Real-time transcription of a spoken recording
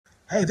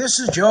Hey, this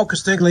is Joe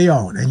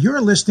Castiglione, and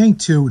you're listening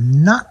to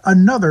Not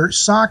Another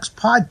Sox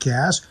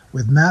podcast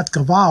with Matt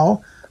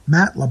Cavallo,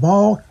 Matt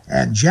LeBeau,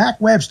 and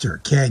Jack Webster.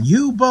 Can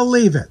you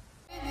believe it?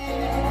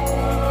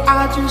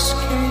 I just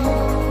came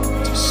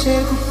to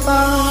say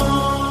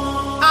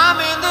goodbye.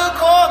 I'm in the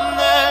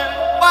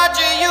corner,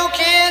 watching you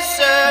kiss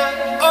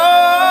her.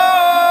 Oh.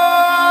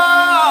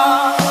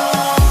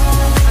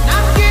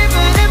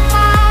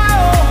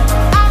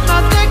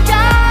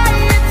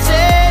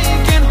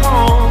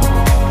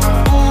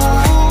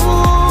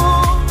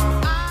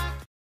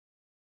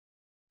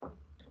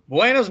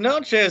 Buenos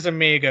noches,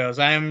 amigos.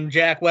 I'm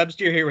Jack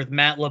Webster here with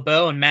Matt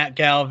LeBeau and Matt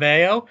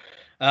Galveo,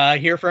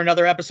 here for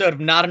another episode of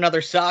Not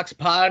Another Sox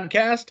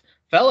podcast.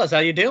 Fellas, how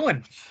you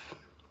doing?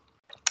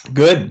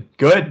 Good.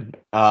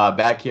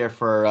 Back here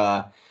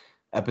for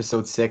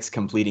episode 6,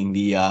 completing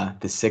the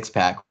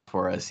 6-pack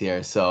for us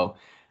here. So,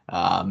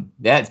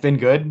 it's been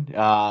good.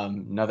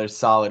 Another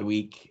solid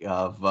week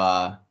of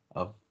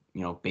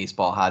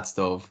baseball hot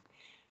stove.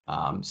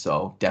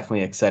 So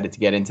definitely excited to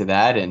get into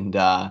that and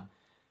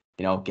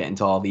get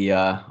into all the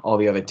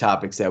other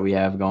topics that we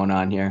have going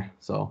on here.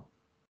 So,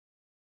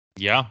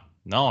 yeah,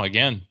 no,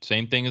 again,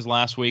 same thing as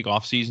last week.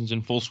 Off season's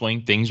in full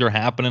swing. Things are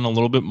happening a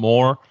little bit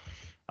more.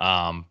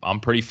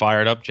 I'm pretty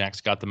fired up. Jack's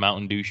got the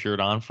Mountain Dew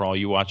shirt on for all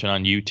you watching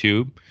on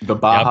YouTube. The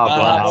Baja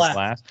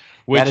Blast.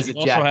 Which that is a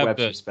Jack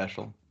Webster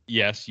special.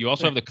 Yes, you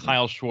also have the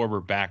Kyle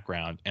Schwarber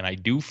background, and I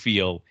do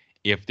feel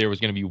if there was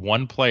going to be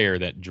one player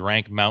that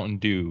drank Mountain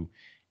Dew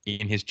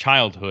in his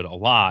childhood a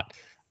lot,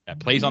 that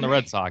plays on the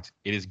Red Sox,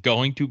 it is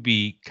going to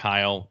be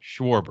Kyle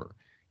Schwarber.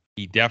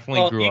 He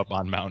definitely grew up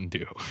on Mountain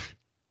Dew.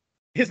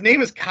 His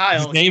name is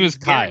Kyle. His name is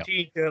Kyle.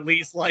 Guaranteed to at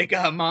least like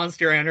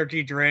Monster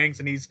Energy drinks,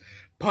 and he's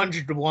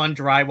punched one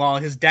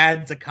drywall. His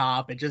dad's a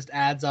cop. It just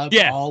adds up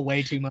all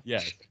way too much.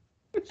 Yes.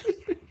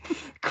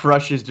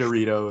 Crushes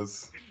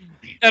Doritos.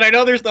 And I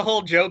know there's the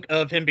whole joke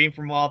of him being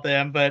from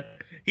Waltham,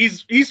 but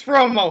he's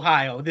from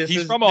Ohio. This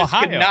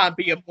could not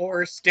be a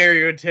more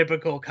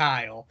stereotypical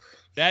Kyle.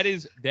 That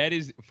is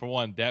for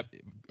one, that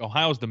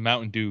Ohio is the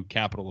Mountain Dew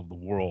capital of the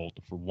world,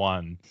 for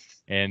one,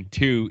 and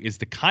two is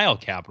the Kyle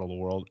capital of the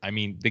world. I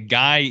mean, the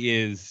guy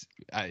is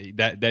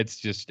that's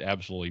just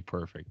absolutely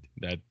perfect.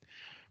 That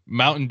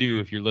Mountain Dew,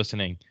 if you're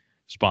listening,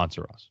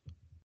 sponsor us.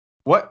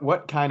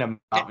 What kind of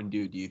Mountain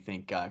Dew do you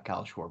think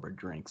Kyle Schwarber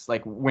drinks?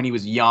 Like when he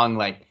was young,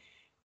 like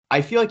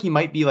I feel like he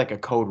might be like a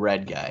Code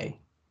Red guy.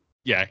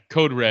 Yeah,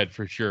 Code Red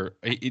for sure.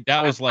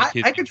 That was like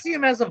I could see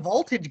him as a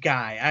Voltage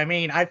guy. I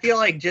mean, I feel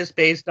like just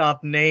based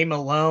off name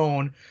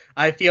alone,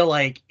 I feel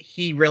like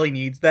he really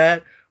needs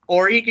that.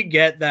 Or he could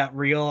get that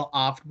real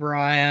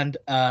off-brand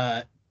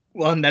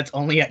one that's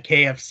only at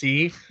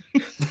KFC.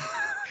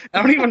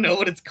 I don't even know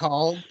what it's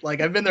called.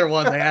 Like, I've been there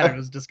once. I had it. It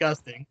was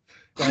disgusting.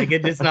 Like,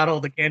 it does not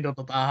hold the candle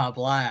to Baja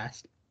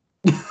Blast.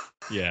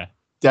 Yeah.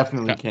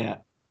 Definitely can't.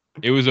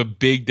 It was a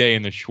big day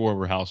in the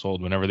Schwarber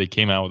household whenever they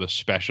came out with a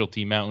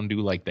specialty Mountain Dew,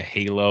 like the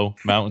Halo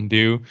Mountain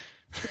Dew.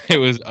 It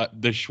was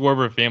the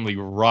Schwarber family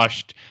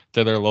rushed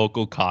to their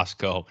local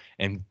Costco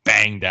and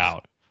banged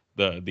out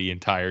the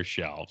entire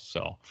shelf.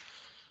 So,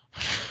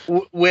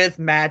 with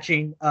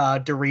matching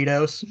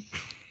Doritos.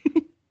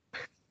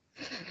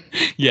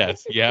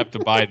 Yes, you have to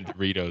buy the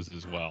Doritos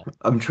as well.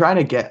 I'm trying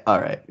to get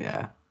all right.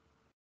 Yeah.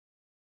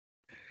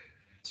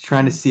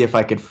 Trying to see if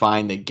I could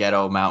find the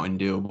Ghetto Mountain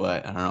Dew,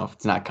 but I don't know if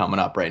it's not coming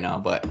up right now.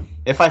 But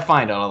if I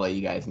find it, I'll let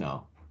you guys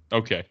know.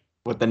 Okay.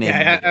 What the name?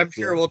 Yeah, I'm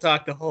sure we'll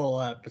talk the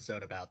whole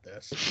episode about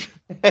this.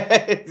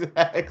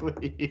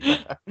 Exactly.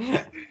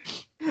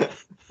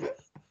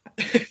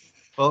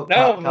 Well,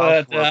 no,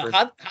 but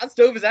hot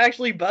stove is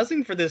actually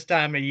buzzing for this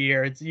time of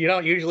year. You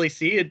don't usually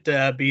see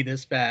it be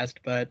this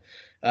fast, but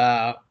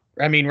I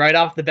mean, right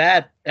off the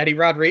bat, Eddie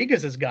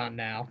Rodriguez is gone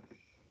now.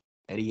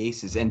 Eddie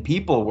Aces, and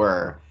people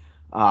were.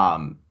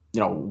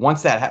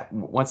 Once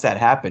that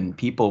happened,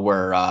 people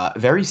were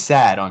very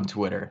sad on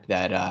Twitter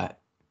that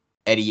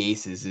Eddie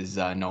Aces is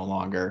no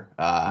longer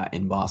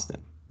in Boston.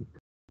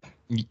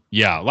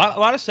 Yeah, a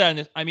lot of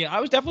sadness. I mean, I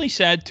was definitely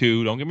sad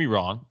too. Don't get me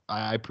wrong.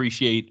 I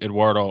appreciate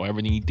Eduardo,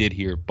 everything he did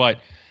here, but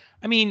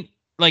I mean,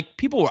 like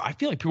I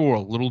feel like people were a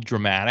little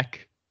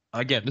dramatic.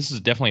 Again, this is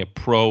definitely a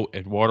pro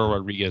Eduardo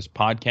Rodriguez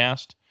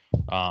podcast.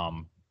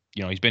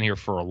 He's been here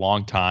for a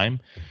long time,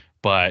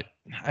 but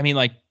I mean,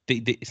 like.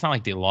 It's not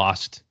like they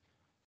lost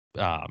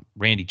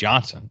Randy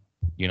Johnson.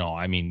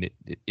 I mean,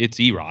 it's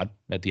Erod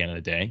at the end of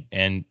the day.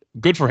 And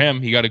good for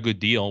him. He got a good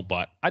deal.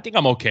 But I think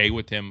I'm okay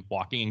with him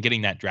walking and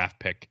getting that draft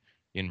pick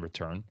in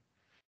return.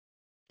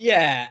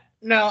 Yeah.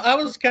 No, I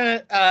was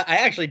kind of I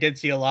actually did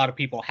see a lot of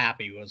people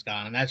happy he was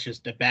gone. And that's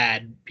just a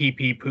bad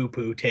pee-pee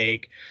poo-poo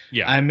take.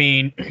 Yeah. I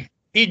mean,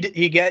 he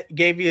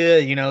gave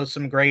you,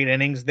 some great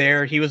innings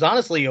there. He was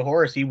honestly a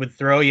horse. He would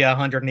throw you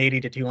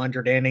 180 to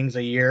 200 innings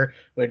a year,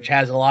 which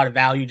has a lot of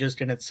value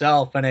just in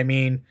itself. And I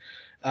mean,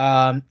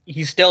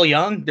 He's still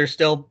young. There's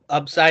still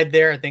upside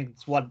there. I think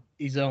it's what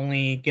he's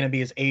only going to be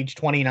his age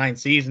 29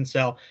 season.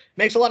 So it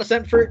makes a lot of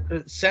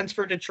sense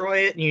for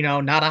Detroit.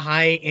 Not a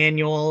high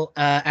annual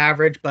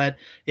average, but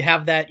you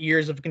have that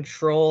years of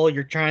control.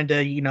 You're trying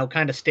to,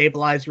 kind of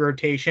stabilize your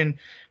rotation.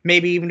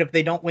 Maybe even if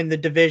they don't win the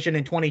division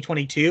in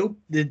 2022,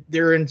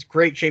 they're in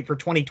great shape for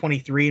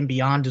 2023 and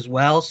beyond as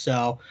well.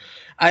 So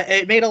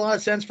it made a lot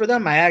of sense for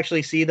them. I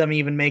actually see them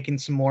even making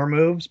some more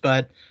moves,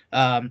 but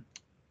kind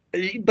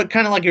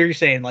of like you're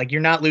saying, like you're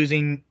not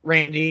losing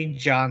Randy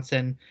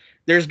Johnson.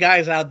 There's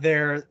guys out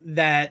there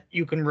that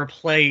you can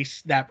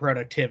replace that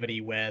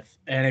productivity with.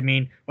 And I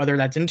mean, whether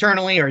that's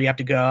internally or you have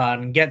to go out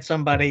and get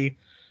somebody,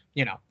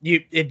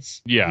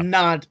 it's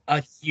not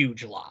a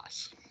huge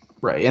loss.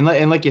 Right.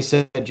 And like you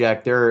said,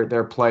 Jack,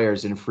 they're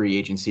players in free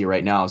agency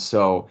right now.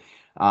 So,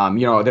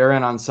 they're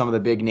in on some of the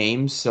big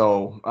names.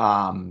 So,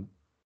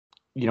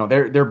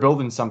 they're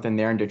building something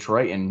there in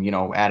Detroit,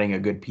 and, adding a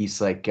good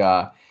piece like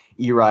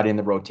Erod in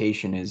the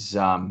rotation is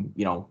going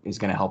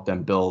to help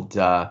them build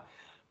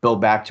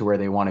back to where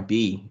they want to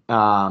be.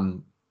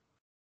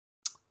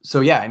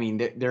 So yeah, I mean,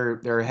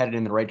 they're headed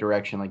in the right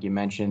direction, like you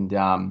mentioned.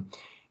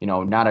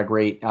 Not a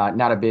big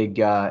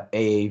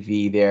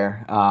AAV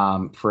there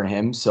for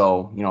him.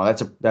 So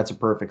that's a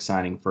perfect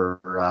signing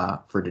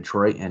for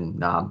Detroit,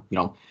 and I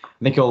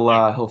think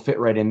he'll fit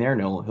right in there,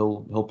 and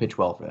he'll pitch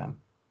well for them.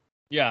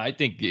 Yeah, I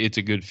think it's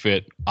a good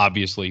fit,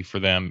 obviously, for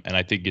them, and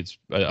I think it's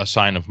a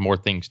sign of more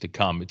things to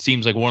come. It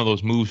seems like one of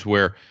those moves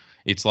where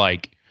it's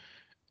like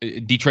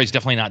Detroit's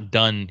definitely not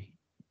done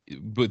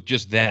with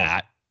just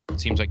that.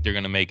 It seems like they're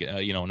going to make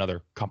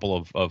another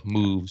couple of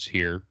moves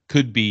here.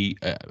 Could be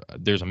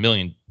there's a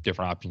million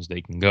different options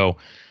they can go.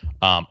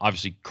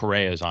 Obviously,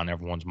 Correa is on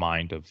everyone's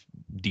mind of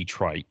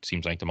Detroit.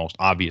 Seems like the most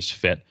obvious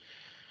fit.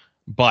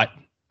 But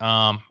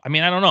I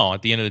mean, I don't know.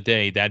 At the end of the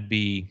day, that'd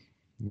be.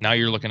 Now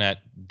you're looking at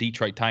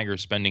Detroit Tigers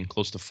spending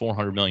close to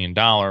 $400 million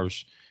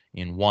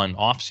in one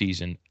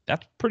offseason.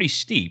 That's pretty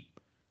steep.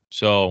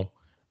 So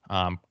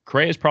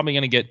Correa is probably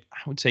going to get, I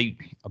would say,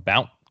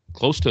 about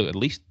close to at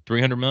least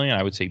 $300 million.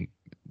 I would say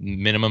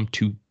minimum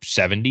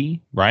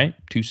 270, right?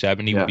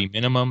 270 would be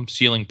minimum.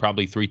 Ceiling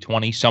probably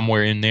 320,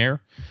 somewhere in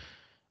there.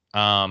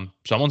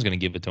 Someone's going to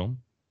give it to him.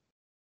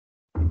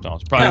 So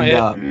it's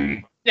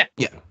probably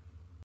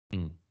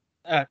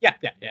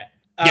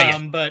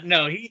But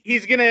no,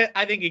 he's gonna.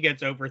 I think he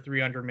gets over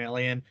 300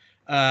 million.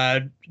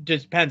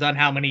 Just depends on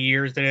how many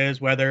years it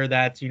is, whether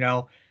that's 8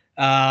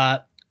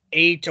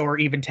 or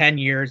even 10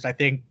 years. I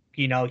think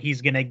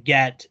he's gonna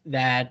get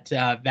that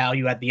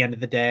value at the end of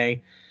the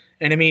day.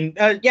 And I mean,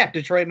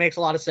 Detroit makes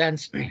a lot of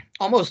sense.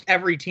 Almost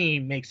every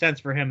team makes sense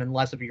for him,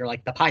 unless if you're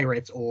like the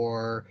Pirates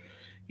or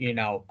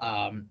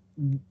the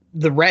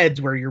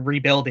Reds, where you're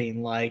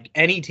rebuilding. Like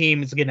any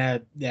team is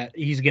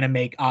he's gonna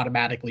make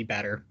automatically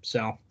better.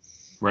 So.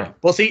 Right.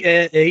 We'll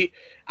see.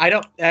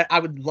 I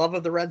would love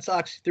if the Red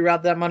Sox threw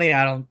out that money.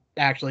 I don't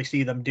actually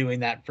see them doing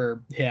that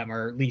for him,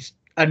 or at least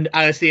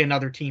I see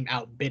another team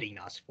outbidding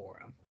us for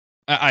him.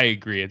 I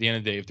agree. At the end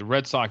of the day, if the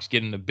Red Sox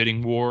get in a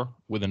bidding war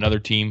with another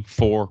team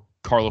for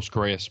Carlos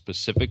Correa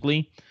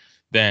specifically,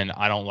 then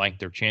I don't like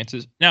their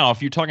chances. Now,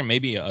 if you're talking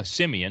maybe a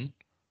Simeon,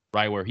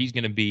 right, where he's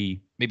going to be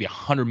maybe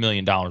 $100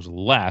 million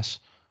less,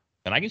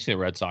 then I can see the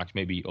Red Sox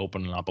maybe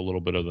opening up a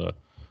little bit of the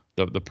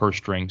purse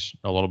strings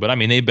a little bit. I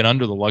mean, they've been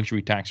under the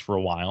luxury tax for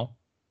a while.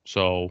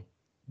 So,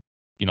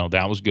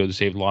 that was good. They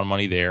saved a lot of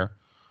money there.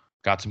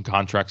 Got some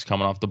contracts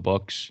coming off the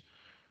books.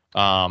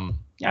 I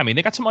mean,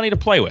 they got some money to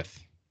play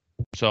with.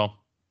 So,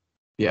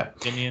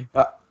 Simeon,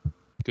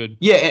 good.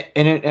 Yeah,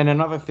 and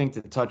another thing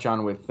to touch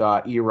on with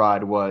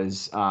Erod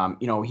was,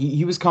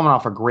 he was coming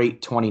off a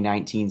great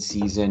 2019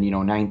 season,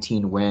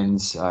 19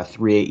 wins,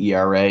 3.8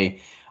 ERA.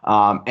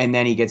 And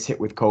then he gets hit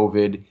with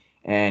COVID.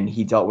 And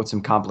he dealt with some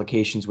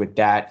complications with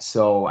that.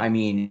 So, I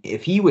mean,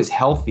 if he was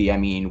healthy, I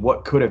mean,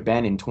 what could have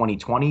been in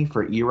 2020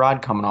 for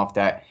Erod coming off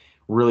that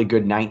really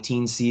good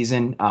 19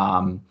 season?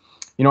 It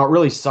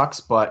really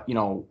sucks, but,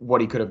 what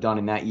he could have done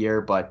in that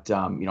year. But,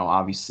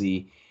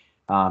 obviously,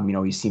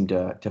 he seemed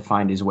to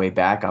find his way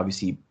back.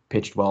 Obviously,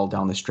 pitched well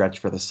down the stretch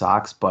for the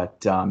Sox. But,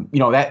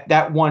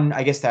 that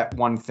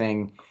one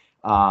thing,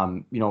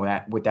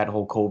 that with that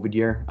whole COVID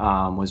year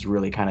was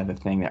really kind of the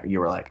thing that you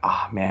were like,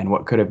 man,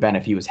 what could have been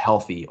if he was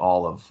healthy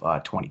all of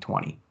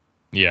 2020.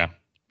 Yeah.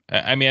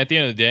 I mean, at the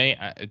end of the day,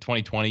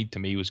 2020 to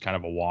me was kind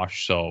of a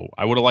wash. So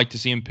I would have liked to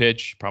see him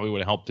pitch. Probably would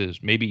have helped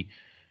his maybe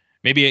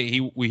he'd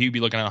be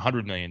looking at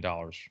 $100 million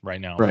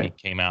right now if he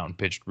came out and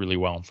pitched really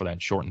well for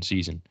that shortened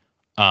season.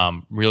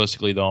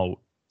 Realistically, though,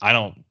 I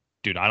don't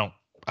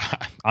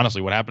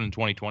honestly, what happened in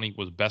 2020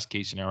 was best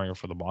case scenario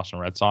for the Boston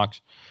Red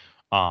Sox.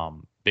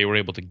 They were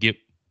able to get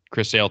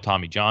Chris Sale,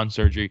 Tommy John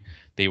surgery.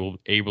 They were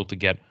able to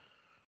get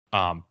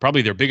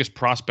probably their biggest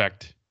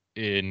prospect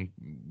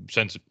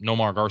since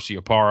Nomar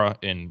Garciaparra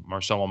and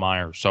Marcelo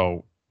Meyer.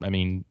 So, I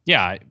mean,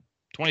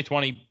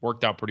 2020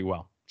 worked out pretty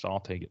well. So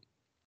I'll take it.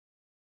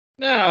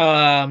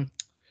 No,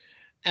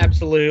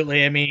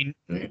 absolutely. I mean,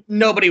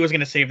 nobody was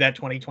going to save that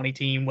 2020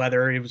 team,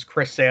 whether it was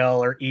Chris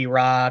Sale or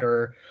Erod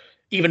or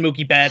even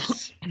Mookie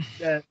Betts.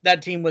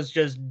 That team was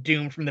just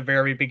doomed from the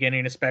very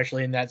beginning,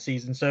 especially in that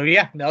season. So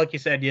yeah, like you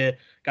said, you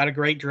got a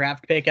great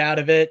draft pick out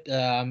of it.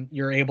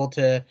 You're able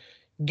to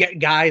get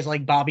guys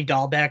like Bobby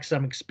Dahlbeck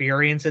some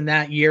experience in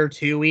that year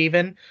too,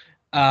 even.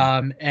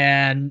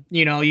 And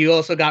you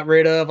also got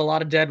rid of a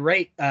lot of dead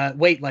weight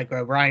like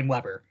Ryan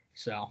Weber.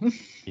 So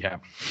Yeah.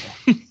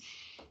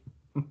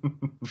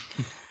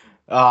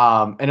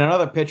 And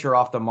another pitcher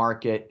off the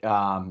market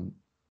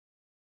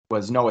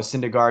was Noah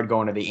Syndergaard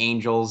going to the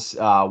Angels.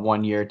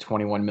 1 year,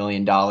 $21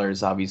 million.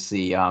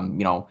 Obviously,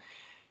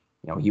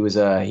 he was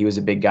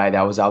a big guy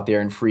that was out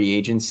there in free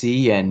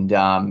agency, and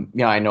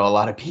I know a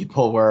lot of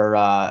people were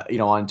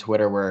on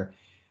Twitter were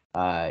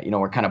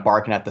kind of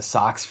barking at the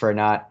Sox for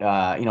not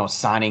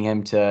signing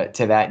him to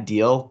that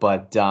deal.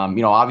 But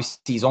obviously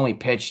he's only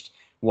pitched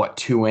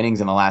 2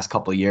 innings in the last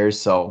couple of years,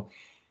 so.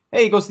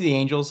 Hey, he goes to the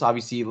Angels.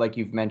 Obviously, like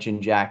you've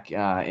mentioned, Jack,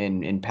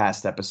 in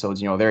past episodes,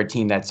 they're a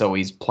team that's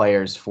always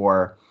players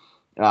for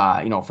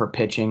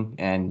pitching,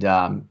 and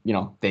they're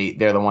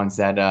the ones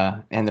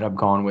that ended up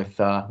going with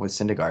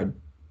Syndergaard.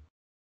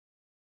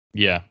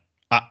 Yeah.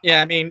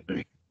 Yeah, I mean,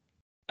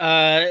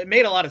 it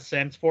made a lot of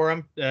sense for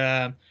him.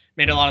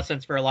 Made a lot of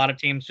sense for a lot of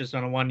teams just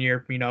on a 1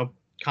 year,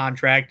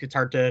 contract. It's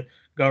hard to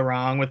go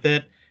wrong with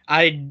it.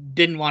 I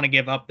didn't want to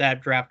give up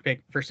that draft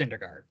pick for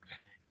Syndergaard.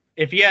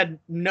 If he had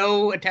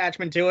no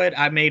attachment to it,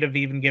 I may have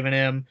even given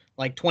him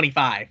like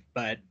 25,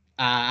 but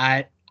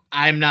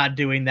I'm not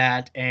doing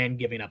that and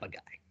giving up a guy.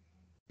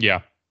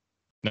 Yeah.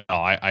 No,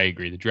 I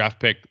agree. The draft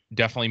pick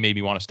definitely made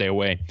me want to stay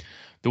away.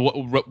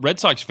 What Red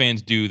Sox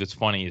fans do that's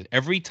funny is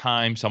every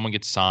time someone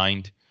gets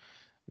signed,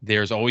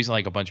 there's always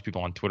like a bunch of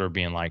people on Twitter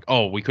being like,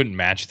 oh, we couldn't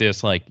match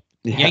this. Like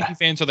Yankee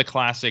fans are the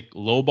classic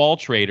lowball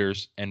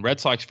traders, and Red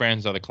Sox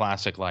fans are the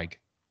classic like,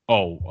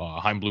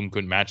 Chaim Bloom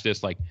couldn't match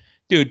this. Like,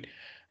 dude,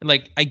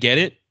 like I get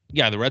it.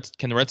 Yeah,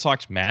 can the Red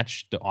Sox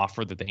match the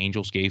offer that the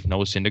Angels gave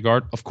Noah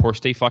Syndergaard? Of course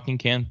they fucking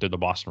can. They're the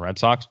Boston Red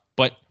Sox.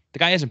 But the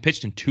guy hasn't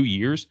pitched in 2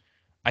 years.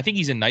 I think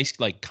he's a nice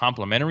like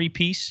complimentary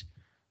piece,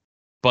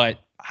 but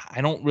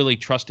I don't really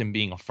trust him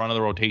being a front of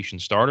the rotation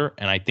starter.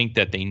 And I think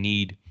that they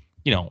need,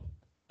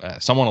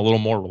 someone a little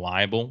more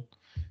reliable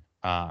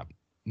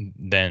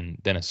than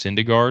a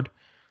Syndergaard.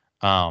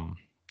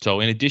 So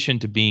in addition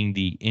to being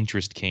the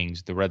interest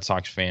kings, the Red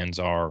Sox fans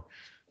are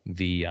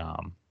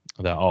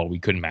we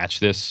couldn't match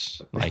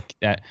this like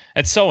that.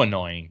 That's so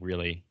annoying,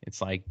 really.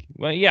 It's like,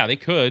 well, yeah, they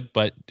could,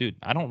 but dude,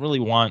 I don't really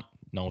want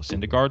Noah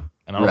Syndergaard,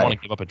 and I don't want to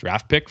give up a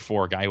draft pick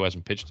for a guy who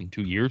hasn't pitched in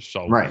 2 years.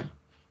 So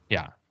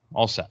yeah,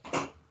 all set.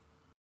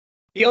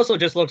 He also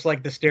just looks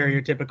like the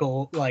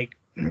stereotypical like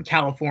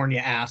California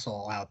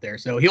asshole out there,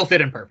 so he'll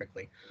fit in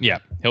perfectly. Yeah,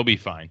 he'll be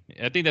fine.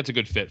 I think that's a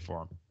good fit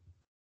for him.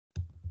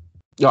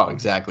 Oh,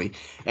 exactly.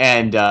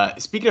 And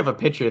speaking of a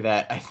pitcher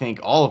that I think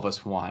all of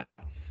us want,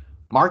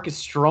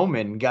 Marcus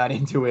Stroman got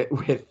into it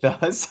with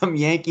some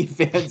Yankee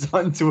fans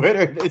on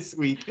Twitter this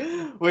week,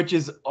 which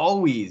is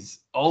always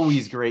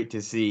great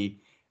to see.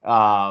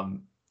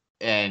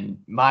 And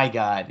my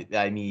God,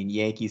 I mean,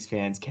 Yankees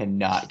fans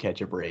cannot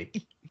catch a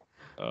break.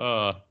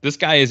 This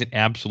guy is an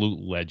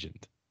absolute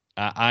legend.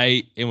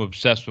 I am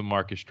obsessed with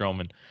Marcus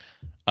Stroman.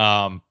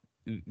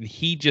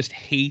 He just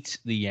hates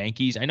the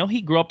Yankees. I know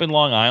he grew up in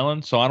Long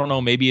Island, so I don't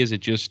know. Maybe is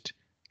it just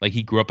like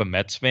he grew up a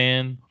Mets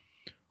fan,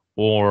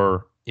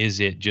 or is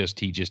it just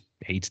he just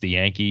hates the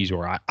Yankees,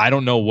 or I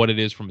don't know what it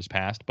is from his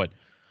past, but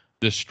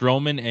the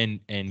Stroman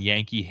and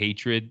Yankee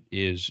hatred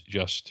is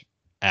just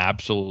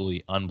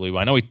absolutely unbelievable.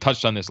 I know we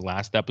touched on this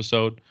last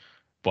episode,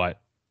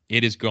 but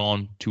it has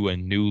gone to a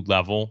new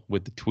level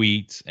with the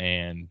tweets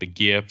and the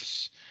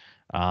GIFs.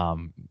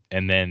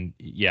 And then,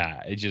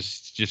 yeah, it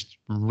just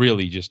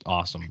really just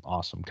awesome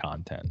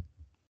content.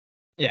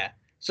 Yeah.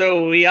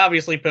 So he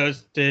obviously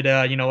posted,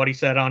 what he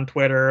said on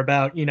Twitter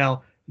about,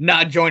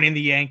 not joining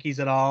the Yankees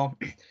at all.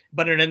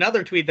 But in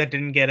another tweet that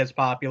didn't get as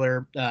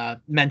popular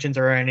mentions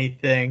or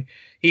anything,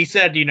 he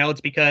said,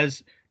 it's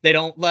because they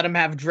don't let him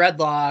have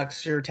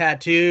dreadlocks or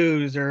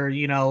tattoos or,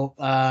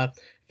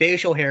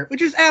 facial hair,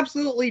 which is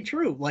absolutely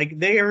true. Like,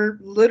 they are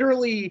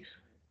literally,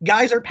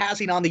 guys are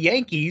passing on the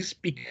Yankees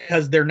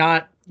because they're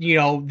not, the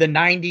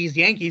 90s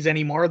Yankees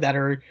anymore that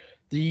are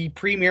the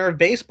premier of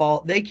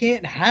baseball. They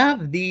can't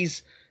have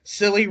these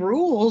silly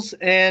rules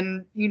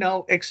and,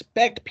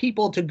 expect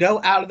people to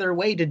go out of their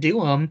way to do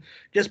them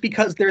just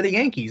because they're the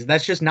Yankees.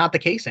 That's just not the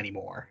case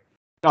anymore.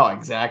 Oh,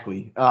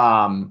 exactly.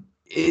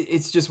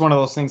 It's just one of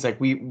those things like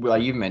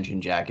you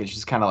mentioned, Jack. It's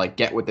just kind of like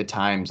get with the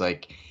times.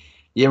 Like,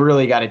 you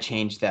really got to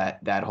change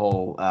that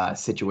whole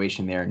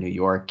situation there in New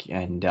York,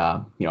 and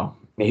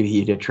maybe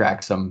you'd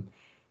attract some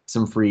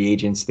free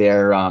agents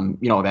there,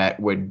 that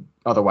would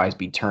otherwise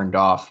be turned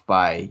off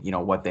by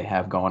what they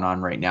have going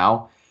on right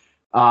now.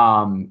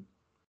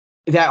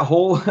 That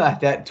whole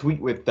that tweet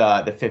with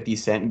the 50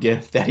 Cent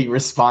gif that he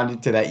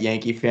responded to that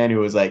Yankee fan who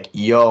was like,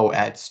 "Yo"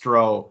 at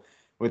Stro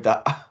with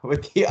the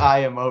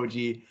eye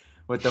emoji,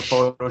 with the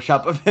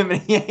Photoshop of him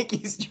in a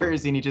Yankees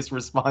jersey, and he just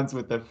responds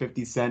with the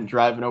 50 Cent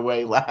driving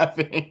away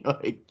laughing.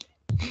 Like,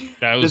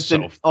 that was just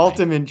an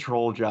ultimate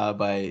troll job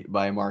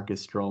by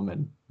Marcus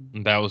Stroman.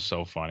 That was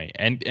so funny.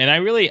 And I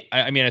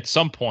mean, at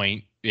some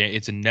point, yeah,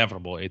 it's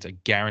inevitable. It's a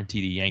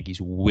guarantee the Yankees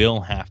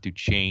will have to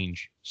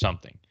change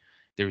something.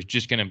 There's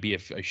just going to be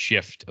a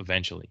shift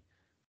eventually.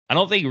 I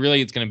don't think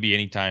really it's going to be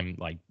anytime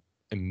like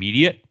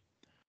immediate,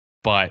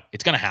 but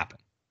it's going to happen.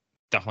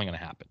 Definitely going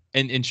to happen.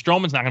 And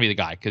Stroman's not going to be the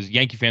guy because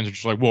Yankee fans are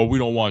just like, well, we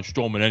don't want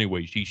Stroman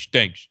anyways. He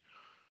stinks.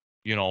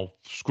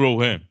 Screw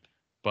him.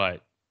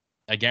 But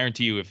I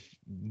guarantee you, if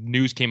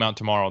news came out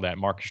tomorrow that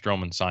Marcus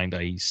Stroman signed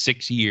a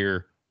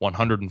 6-year,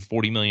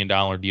 $140 million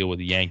deal with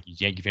the Yankees,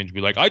 Yankee fans would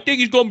be like, I think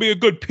he's going to be a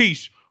good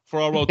piece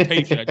for our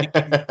rotation. I think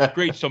he can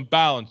create some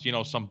balance,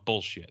 some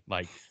bullshit.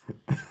 Like,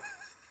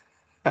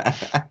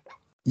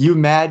 you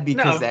mad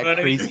because No, that but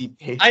crazy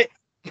pitch? I-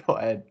 Go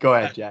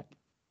ahead, Jack.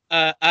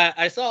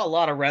 I saw a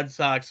lot of Red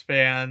Sox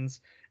fans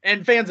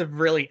and fans of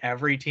really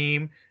every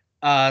team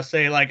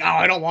say like, oh,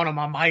 I don't want him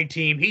on my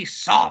team. He's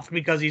soft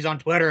because he's on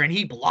Twitter and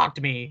he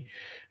blocked me.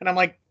 And I'm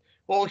like,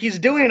 well, he's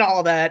doing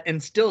all that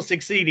and still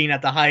succeeding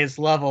at the highest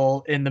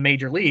level in the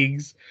major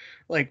leagues.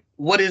 Like,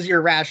 what is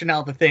your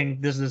rationale to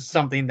think this is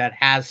something that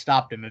has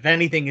stopped him? If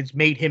anything, it's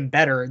made him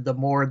better the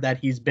more that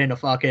he's been a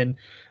fucking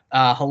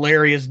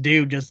hilarious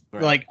dude just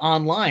Right. like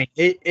online.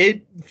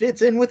 It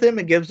fits in with him.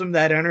 It gives him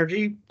that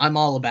energy. I'm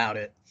all about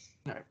it.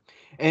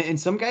 And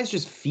some guys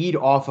just feed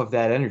off of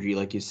that energy,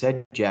 like you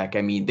said, Jack.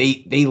 I mean,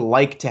 they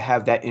like to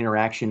have that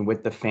interaction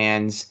with the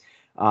fans,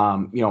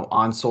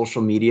 on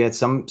social media.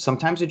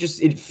 Sometimes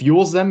it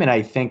fuels them, and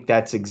I think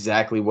that's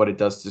exactly what it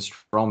does to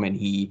Stroman.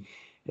 He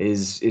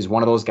is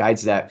one of those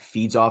guys that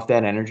feeds off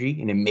that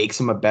energy, and it makes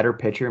him a better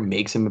pitcher,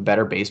 makes him a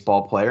better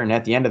baseball player. And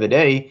at the end of the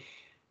day,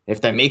 if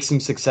that makes him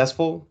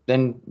successful,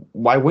 then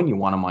why wouldn't you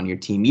want him on your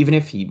team? Even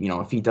if he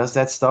does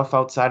that stuff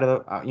outside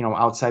of the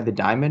outside the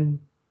diamond,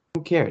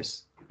 who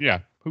cares? yeah,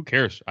 who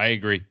cares? I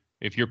agree.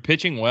 If you're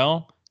pitching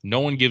well, no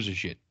one gives a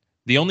shit.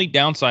 The only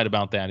downside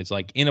about that is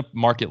like in a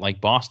market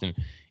like Boston,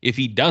 if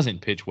he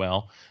doesn't pitch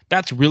well,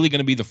 that's really going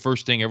to be the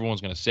first thing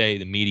everyone's going to say,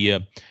 the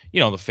media,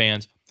 the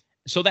fans.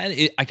 So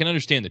I can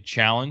understand the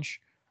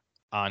challenge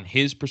on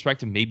his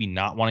perspective, maybe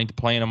not wanting to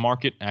play in a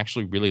market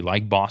actually really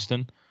like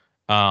Boston.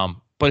 But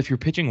if you're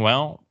pitching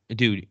well,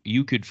 dude,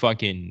 you could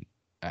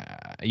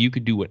you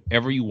could do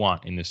whatever you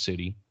want in this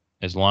city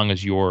as long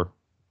as you're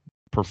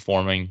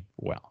performing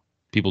well.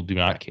 People do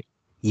not care.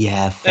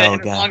 Yeah, As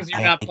Felga, long as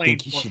you're not I playing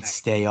think you should Fortnite.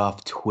 stay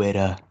off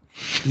Twitter.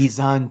 He's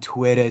on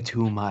Twitter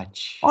too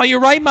much. Oh, you're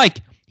right, Mike.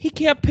 He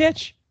can't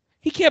pitch.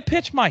 He can't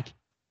pitch, Mike.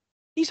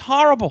 He's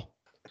horrible.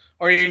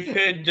 Or you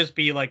could just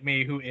be like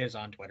me, who is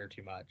on Twitter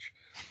too much.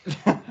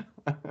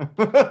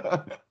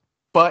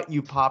 But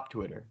you pop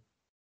Twitter.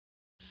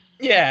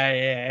 Yeah,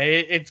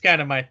 it's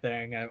kind of my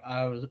thing.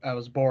 I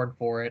was born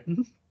for it.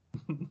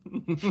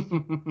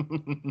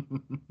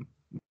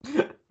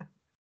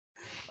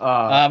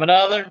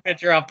 Another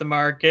pitcher off the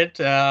market,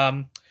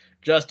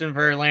 Justin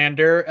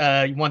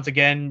Verlander, once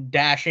again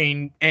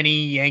dashing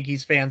any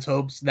Yankees fans'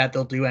 hopes that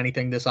they'll do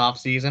anything this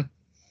offseason.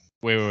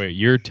 Wait.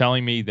 You're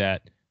telling me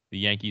that the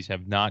Yankees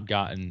have not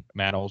gotten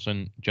Matt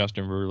Olson,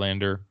 Justin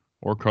Verlander,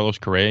 or Carlos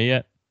Correa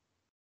yet?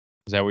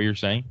 Is that what you're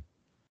saying?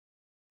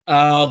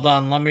 Hold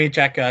on, let me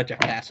check Jeff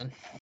Passan.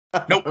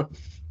 Nope.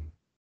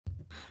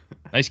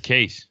 Nice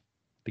case.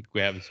 I think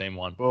we have the same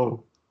one.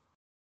 Whoa.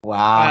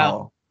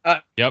 Wow.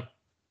 Yep.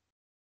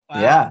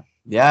 Wow.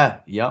 Yeah.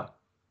 Yep.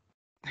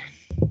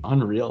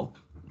 Unreal.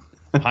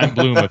 Pine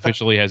Bloom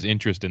officially has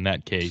interest in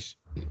that case.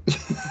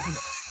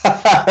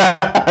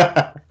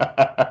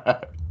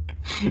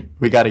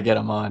 We got to get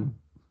him on.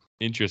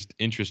 Interest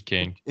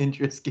King.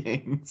 Interest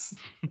games.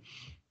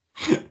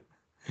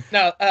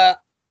 No,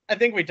 I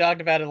think we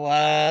talked about it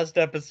last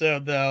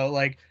episode, though.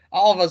 Like,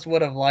 all of us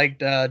would have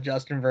liked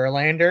Justin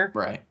Verlander,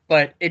 Right.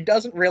 but it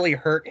doesn't really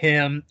hurt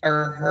him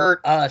or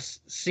hurt us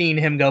seeing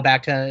him go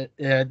back to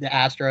the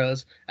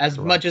Astros as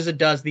Correct. much as it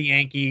does the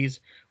Yankees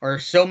or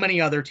so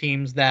many other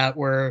teams that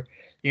were,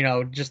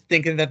 just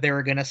thinking that they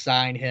were going to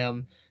sign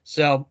him.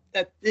 So,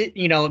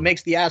 it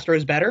makes the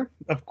Astros better,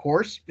 of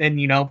course. And,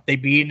 they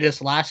beat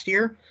us last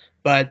year,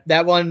 but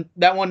that one,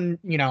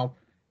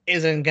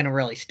 isn't going to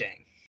really sting.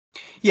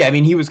 Yeah, I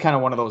mean, he was kind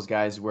of one of those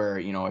guys where,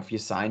 if you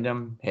signed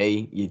him,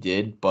 hey, you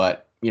did.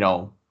 But,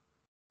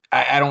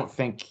 I don't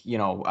think, a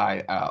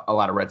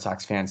lot of Red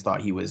Sox fans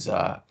thought he was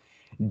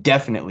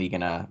definitely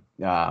gonna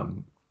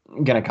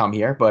come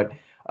here. But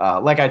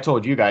like I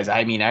told you guys,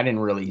 I mean, I didn't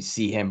really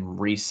see him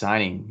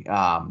re-signing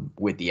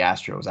with the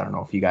Astros. I don't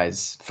know if you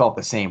guys felt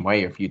the same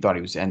way or if you thought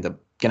he was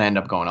gonna end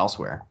up going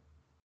elsewhere.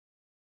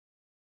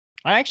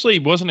 I actually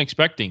wasn't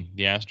expecting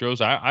the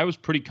Astros. I was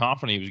pretty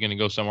confident he was going to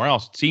go somewhere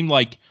else. It seemed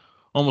like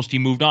almost he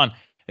moved on.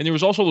 And there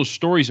was also those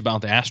stories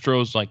about the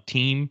Astros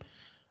team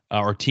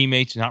or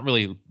teammates not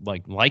really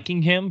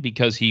liking him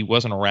because he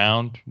wasn't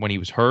around when he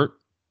was hurt.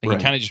 And Right.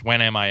 He kind of just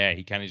went MIA.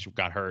 He kind of just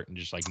got hurt and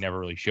just never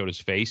really showed his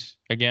face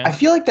again. I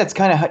feel like that's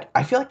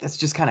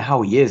just kind of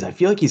how he is. I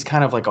feel like he's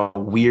kind of like a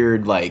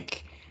weird,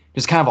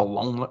 just kind of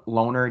a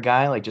loner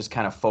guy, just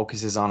kind of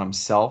focuses on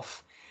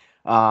himself.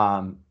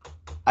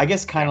 I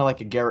guess kind of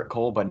like a Garrett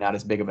Cole, but not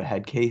as big of a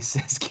head case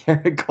as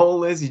Garrett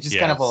Cole is. He's just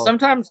kind of a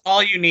Sometimes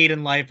all you need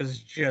in life is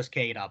just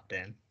Kate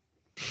Upton.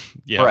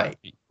 Yeah, right.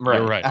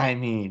 You're right. I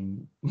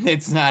mean,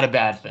 it's not a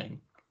bad thing.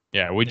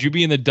 Yeah, would you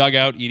be in the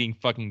dugout eating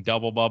fucking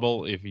double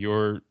bubble if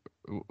your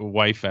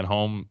wife at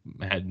home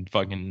had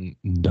fucking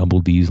double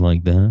D's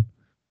like that?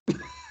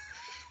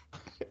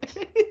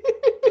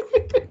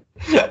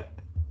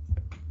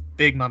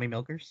 Big mommy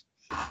milkers.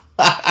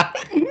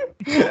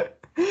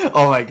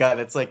 Oh my god,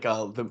 it's like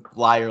the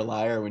Liar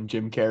Liar when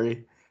Jim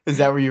Carrey. Is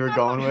that where you were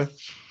going with?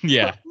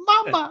 Yeah.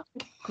 Mama.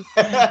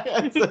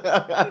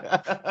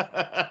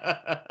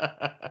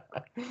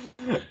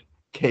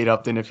 Kate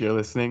Upton, if you're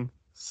listening,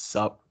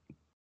 sup.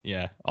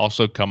 Yeah.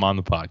 Also come on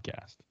the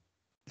podcast.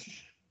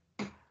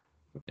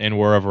 And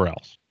wherever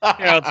else.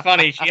 It's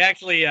funny. She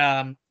actually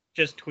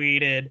just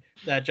tweeted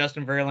that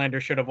Justin Verlander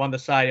should have won the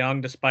Cy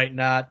Young despite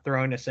not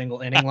throwing a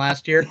single inning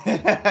last year.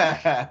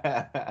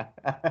 Yeah.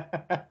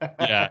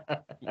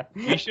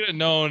 We should have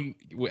known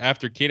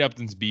after Kate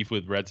Upton's beef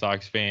with Red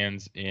Sox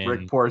fans in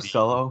Rick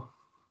Porcello.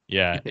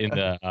 Yeah, in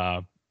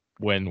the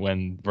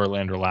when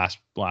Verlander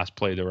last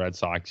played the Red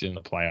Sox in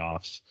the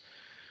playoffs,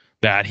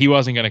 that he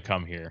wasn't going to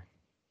come here.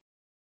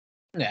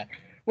 Yeah.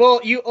 Well,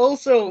 it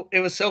was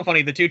so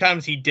funny. The 2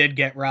 times he did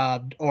get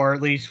robbed, or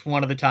at least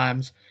one of the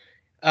times,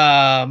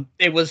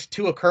 it was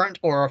to a current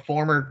or a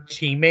former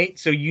teammate.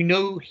 So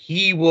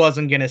he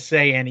wasn't going to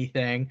say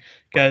anything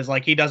because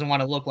he doesn't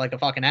want to look like a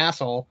fucking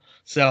asshole.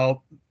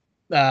 So,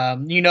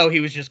 he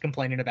was just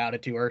complaining about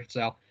it to her.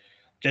 So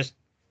it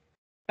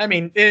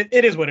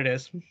is what it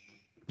is.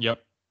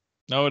 Yep.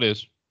 No, it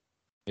is.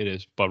 It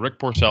is. But Rick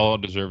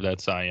Porcello deserved that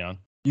Cy Young.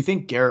 You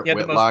think Garrett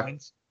Whitlock?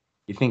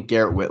 You think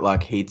Garrett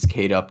Whitlock hates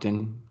Kate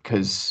Upton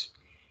because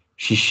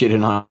she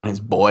shitted on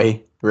his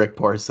boy Rick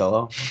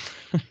Porcello?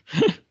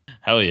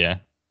 Hell yeah!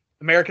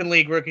 American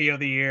League Rookie of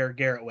the Year,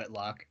 Garrett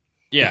Whitlock.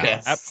 Yeah.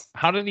 Yes.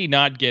 How did he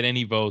not get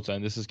any votes?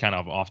 And this is kind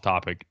of off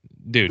topic,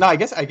 dude. No, I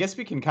guess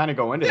we can kind of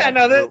go into that.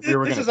 No,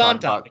 this is on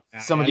topic.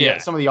 Some of the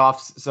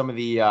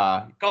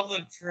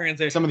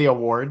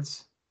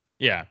awards.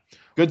 Yeah.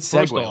 Good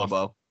segue,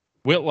 Lobo.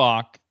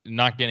 Whitlock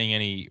not getting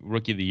any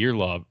Rookie of the Year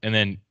love, and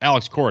then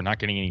Alex Cora not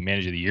getting any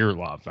Manager of the Year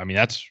love. I mean,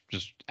 that's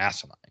just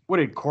asinine. What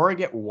did Cora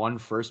get? One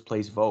first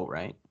place vote,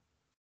 right?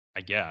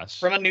 I guess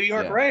from a New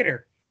York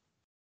writer.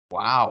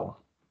 Wow.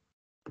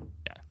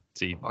 Yeah.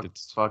 See,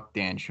 fuck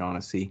Dan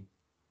Shaughnessy.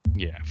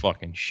 Yeah,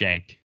 fucking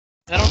shank.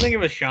 I don't think it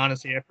was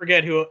Shaughnessy. I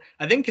forget who.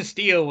 I think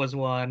Castillo was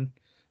one.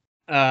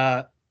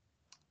 But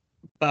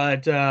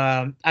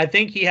I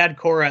think he had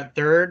Cora at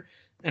third.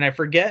 And I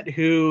forget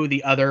who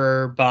the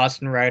other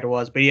Boston writer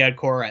was, but he had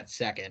Cora at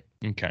second.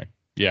 Okay.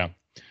 Yeah.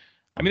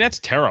 I mean, that's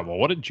terrible.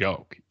 What a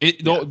joke.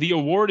 The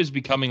award is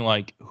becoming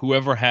like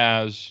whoever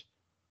has,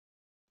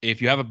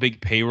 if you have a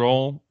big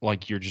payroll,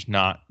 you're just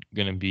not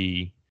going to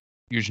be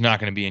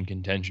in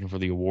contention for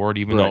the award,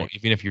 even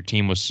if your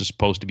team was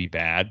supposed to be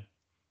bad.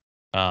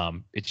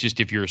 It's just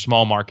if you're a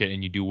small market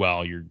and you do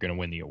well, you're going to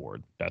win the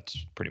award.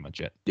 That's pretty much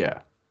it. Yeah.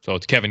 So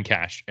it's Kevin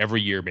Cash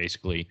every year,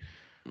 basically.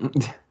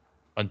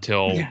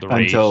 Until the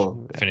Rays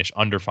finish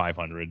under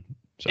 500.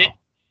 So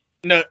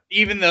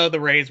even though the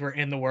Rays were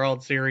in the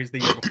World Series the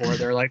year before,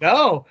 they're like,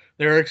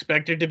 they're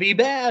expected to be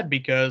bad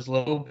because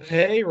low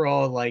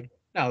payroll. I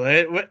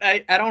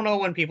don't know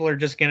when people are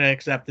just going to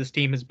accept this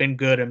team has been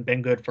good and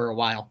been good for a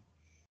while.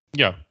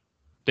 Yeah,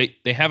 they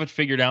have it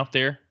figured out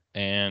there,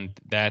 and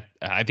that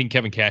I think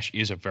Kevin Cash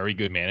is a very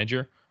good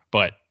manager.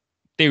 But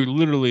they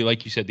literally,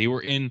 like you said, they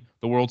were in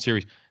the World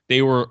Series.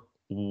 They were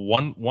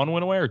one win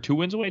away or 2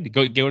 wins away to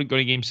go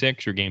to Game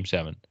 6 or Game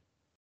 7.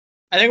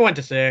 I think it went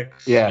to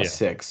 6. Yeah,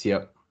 6.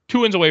 Yep. 2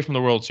 wins away from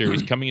the World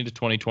Series coming into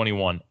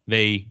 2021.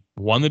 They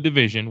won the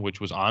division, which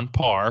was on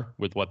par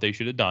with what they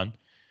should have done,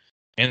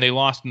 and they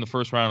lost in the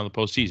first round of the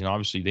postseason.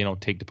 Obviously, they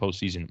don't take the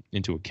postseason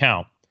into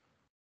account,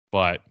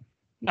 but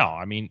no,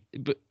 I mean,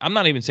 but I'm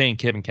not even saying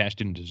Kevin Cash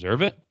didn't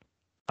deserve it.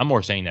 I'm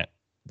more saying that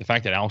the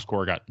fact that Alex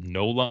Cora got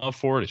no love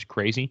for it is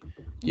crazy.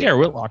 Yeah,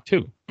 Whitlock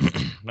too.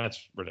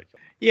 That's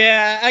ridiculous.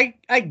 Yeah,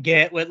 I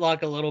get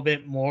Whitlock a little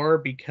bit more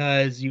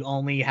because you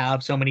only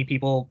have so many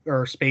people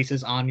or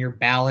spaces on your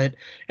ballot.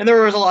 And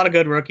there was a lot of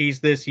good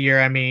rookies this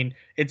year. I mean,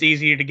 it's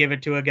easier to give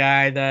it to a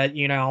guy that,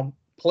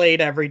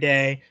 played every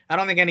day. I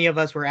don't think any of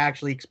us were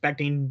actually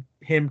expecting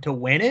him to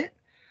win it,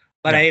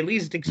 but I at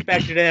least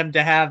expected him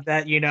to have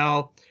that,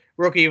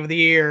 Rookie of the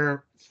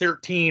Year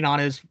 13 on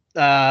his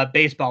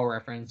baseball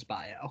reference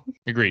bio.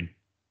 Agreed.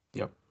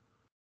 Yep.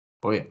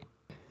 Oh yeah.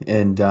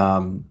 And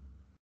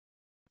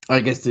I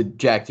guess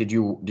did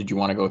you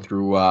want to go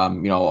through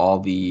all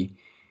the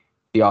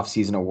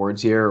off-season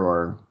awards here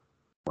or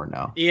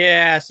no?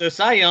 Yeah, so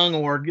Cy Young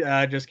award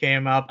just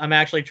came up. I'm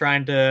actually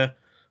trying to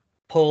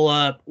pull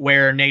up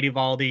where Nate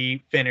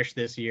Eovaldi finished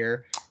this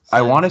year. So,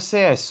 I want to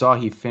say I saw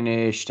he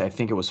finished, I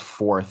think it was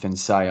 4th in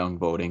Cy Young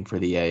voting for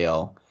the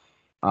AL.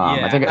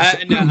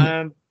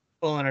 I'm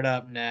pulling it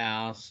up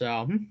now.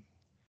 So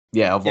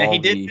he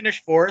did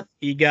finish 4th.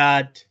 He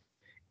got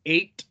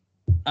 8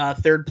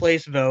 third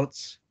place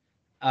votes.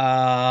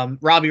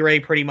 Robbie Ray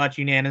pretty much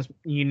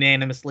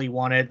unanimously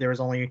won it. There was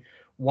only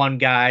one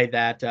guy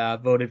that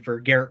voted for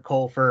Garrett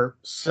Cole for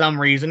some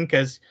reason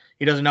because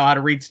he doesn't know how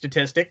to read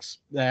statistics.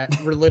 That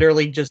were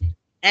literally just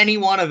any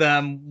one of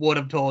them would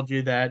have told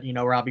you that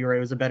Robbie Ray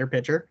was a better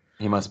pitcher.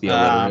 He must be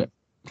illiterate.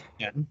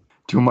 Yeah.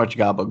 Too much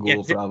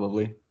gabagool,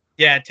 probably.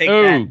 Yeah, take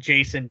that,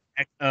 Jason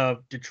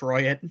of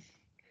Detroit.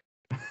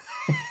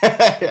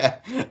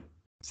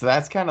 So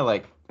that's kind of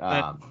like,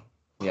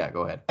 yeah,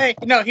 go ahead. Hey,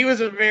 no, he was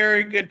a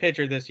very good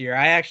pitcher this year.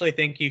 I actually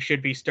think he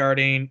should be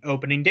starting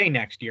opening day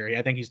next year.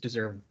 I think he's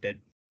deserved it.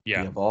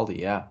 Yeah. Eovaldi,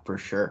 yeah, for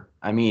sure.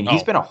 I mean,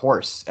 he's been a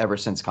horse ever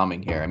since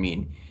coming here. I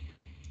mean,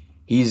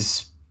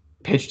 he's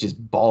pitched his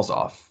balls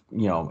off,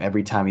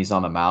 every time he's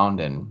on the mound,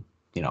 and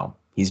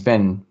he's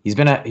been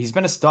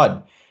a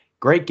stud.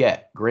 Great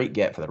get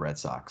for the Red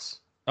Sox.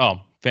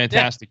 Oh,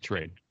 fantastic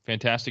trade.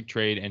 Fantastic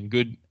trade and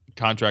good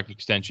contract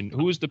extension.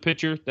 Who was the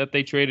pitcher that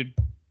they traded?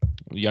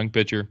 The young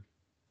pitcher?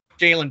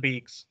 Jalen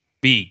Beeks.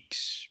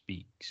 Beeks.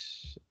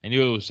 I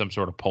knew it was some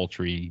sort of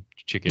poultry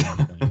chicken.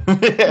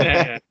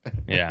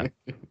 Yeah.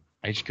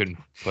 I just couldn't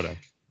put a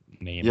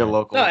name. Yeah,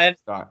 local.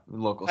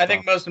 Local. I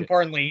think most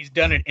importantly, he's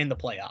done it in the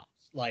playoffs.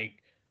 Like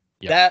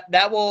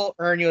that will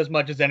earn you as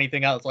much as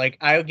anything else. Like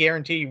I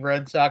guarantee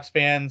Red Sox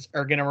fans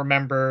are gonna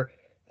remember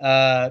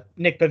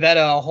Nick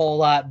Pivetta a whole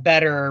lot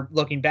better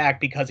looking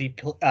back because he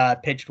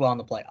pitched well in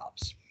the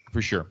playoffs.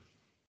 For sure.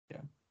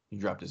 Yeah, he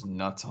dropped his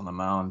nuts on the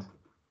mound.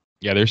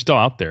 Yeah, they're still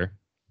out there.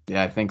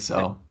 Yeah, I think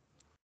so.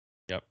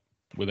 Yep,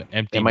 with an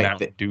empty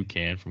Mountain Dew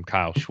can from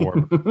Kyle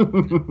Schwarber.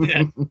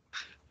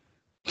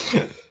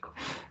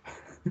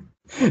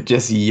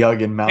 Just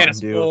yugging Mountain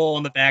Dew. Full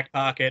in the back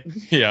pocket.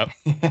 Yeah.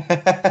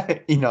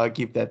 I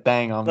keep that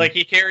thing on. Like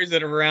he carries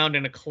it around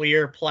in a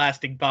clear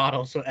plastic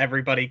bottle so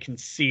everybody can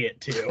see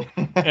it too.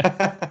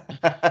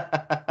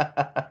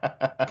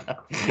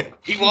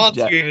 He wants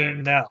you to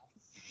know.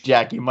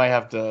 Jack, you might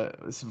have to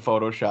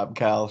Photoshop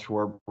Kyle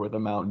Schwarber with a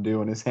Mountain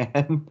Dew in his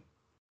hand.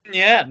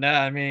 Yeah, no,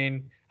 I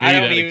mean, I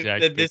don't even.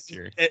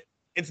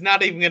 It's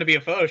not even going to be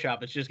a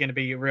Photoshop. It's just going to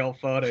be a real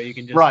photo. You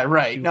can just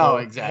right. No,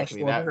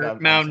 exactly.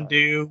 That Mountain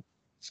Dew,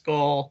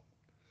 skull,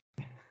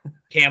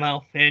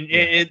 camo, and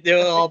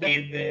it'll all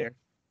be there.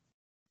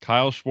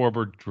 Kyle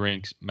Schwarber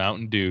drinks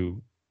Mountain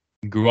Dew.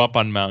 Grew up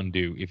on Mountain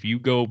Dew. If you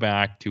go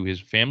back to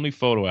his family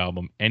photo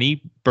album,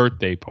 any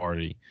birthday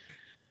party,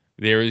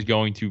 there is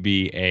going to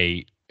be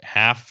a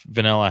half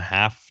vanilla,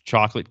 half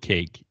chocolate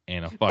cake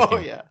and a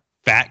fucking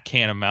fat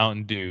can of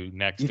Mountain Dew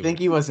next to it. You think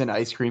he was an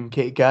ice cream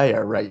cake guy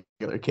or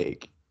regular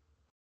cake?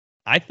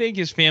 I think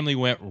his family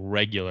went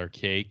regular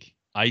cake.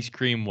 Ice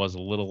cream was a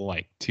little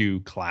too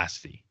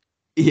classy.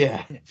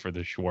 Yeah. For the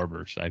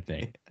Schwarbers, I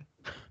think.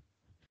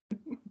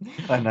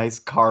 A nice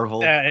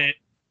carvel.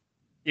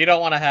 You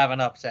don't want to have an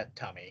upset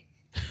tummy.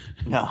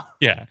 No.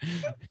 Yeah.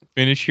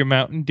 Finish your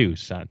Mountain Dew,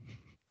 son.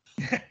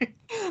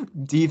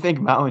 Do you think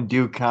Mountain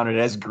Dew counted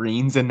as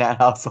greens in that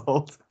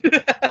household?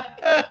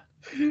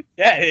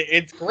 Yeah,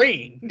 it's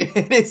green.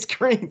 It is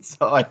green.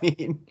 So, I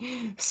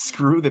mean,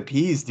 screw the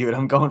peas, dude.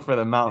 I'm going for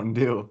the Mountain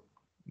Dew.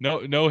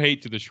 No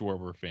hate to the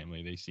Schwarber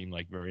family. They seem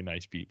like very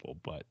nice people,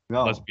 but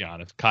let's be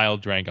honest. Kyle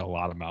drank a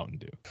lot of Mountain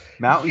Dew.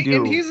 Mountain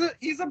Dew. And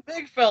he's a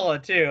big fella,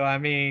 too. I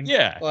mean,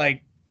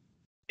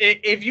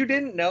 if you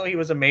didn't know he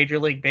was a Major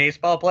League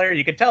Baseball player,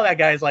 you could tell that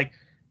guy's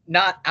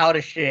not out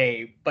of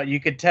shape, but you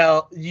could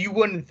tell, you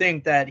wouldn't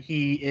think that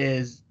he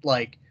is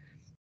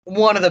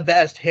one of the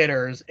best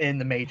hitters in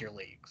the major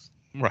leagues.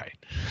 Right.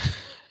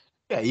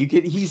 Yeah,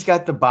 he's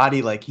got the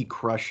body he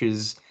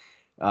crushes,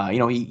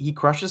 he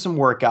crushes some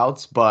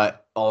workouts,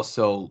 but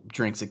also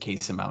drinks a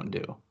case of Mountain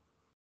Dew.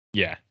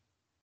 Yeah.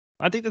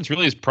 I think that's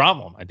really his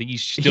problem. I think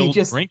he's still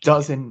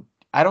drinking.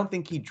 I don't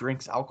think he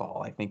drinks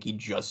alcohol. I think he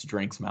just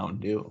drinks Mountain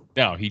Dew.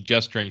 No, he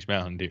just drinks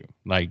Mountain Dew.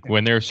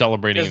 When they're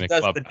celebrating in the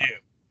club.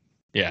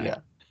 Yeah.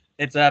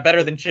 It's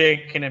better than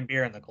chicken and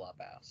beer in the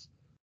clubhouse.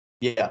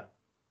 Yeah.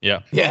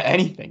 Yeah. Yeah,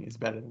 anything is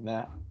better than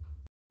that.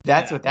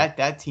 That's what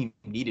that team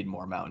needed,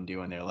 more Mountain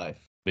Dew in their life.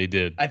 They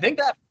did. I think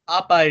that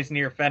Popeyes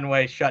near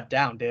Fenway shut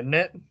down, didn't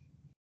it?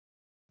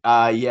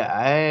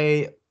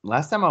 Yeah.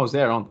 Last time I was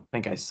there, I don't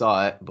think I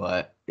saw it,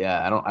 but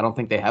yeah, I don't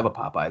think they have a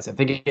Popeyes.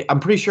 I'm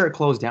pretty sure it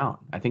closed down.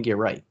 I think you're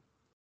right.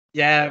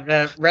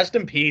 Yeah, rest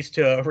in peace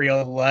to a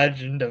real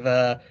legend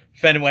of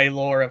Fenway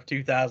lore of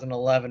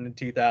 2011 and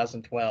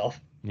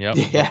 2012. Yep.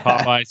 Yeah.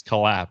 Popeyes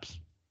collapse.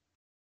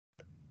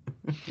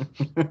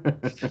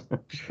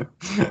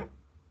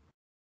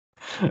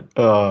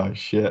 Oh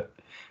shit.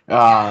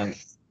 I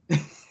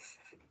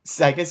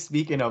guess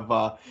speaking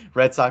of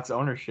Red Sox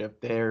ownership,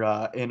 they're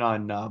in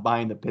on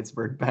buying the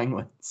Pittsburgh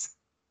Penguins.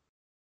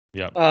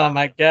 Yeah. Oh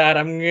my god,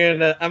 I'm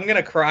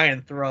gonna cry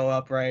and throw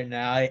up right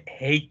now. I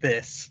hate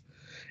this.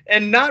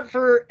 And not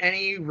for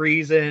any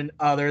reason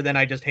other than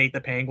I just hate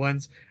the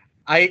Penguins.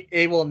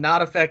 It will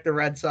not affect the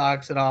Red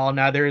Sox at all.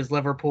 Neither is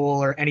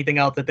Liverpool or anything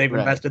else that they've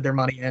invested their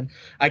money in.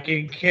 I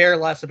can care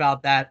less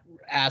about that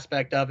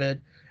aspect of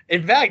it.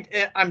 In fact,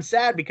 I'm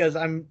sad because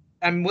I'm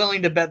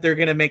willing to bet they're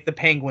going to make the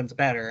Penguins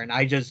better, and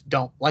I just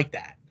don't like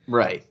that.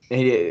 Right.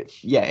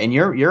 Yeah, and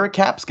you're a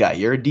Caps guy.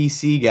 You're a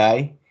DC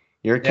guy.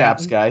 You're a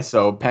Caps guy.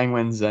 So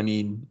Penguins, I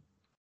mean,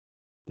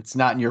 it's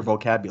not in your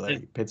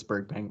vocabulary.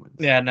 Pittsburgh Penguins.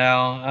 Yeah,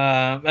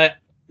 no. But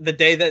the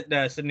day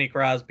that Sidney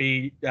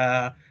Crosby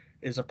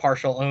is a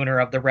partial owner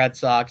of the Red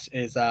Sox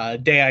is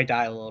day I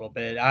die a little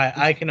bit.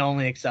 I can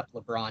only accept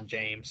LeBron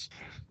James.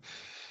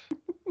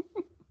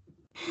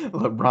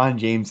 LeBron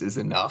James is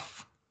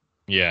enough.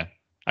 Yeah.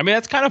 I mean,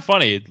 that's kind of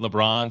funny.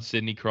 LeBron,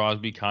 Sidney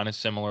Crosby, kind of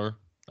similar.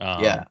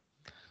 Yeah.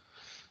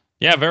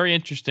 Yeah, very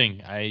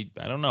interesting. I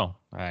don't know.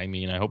 I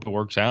mean, I hope it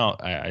works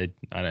out. I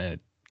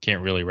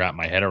can't really wrap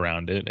my head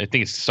around it. I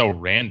think it's so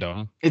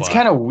random. It's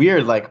kind of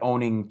weird, like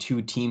owning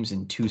two teams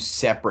in two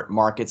separate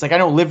markets. Like I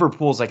know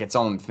Liverpool's like its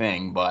own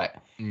thing, but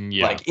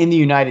like in the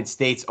United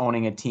States,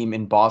 owning a team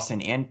in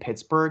Boston and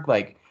Pittsburgh,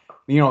 like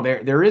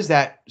there is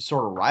that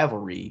sort of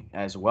rivalry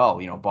as well.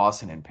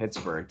 Boston and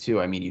Pittsburgh too.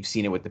 I mean, you've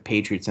seen it with the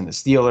Patriots and the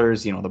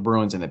Steelers. The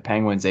Bruins and the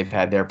Penguins. They've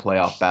had their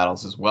playoff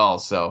battles as well.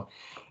 So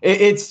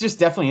it's just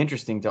definitely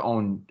interesting to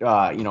own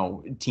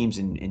teams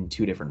in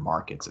two different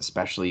markets,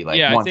 especially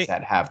ones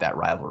that have that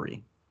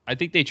rivalry. I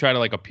think they try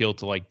to appeal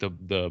to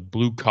the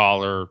blue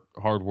collar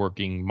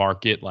hardworking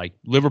market. Like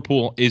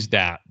Liverpool is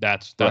that.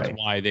 That's right.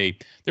 Why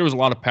there was a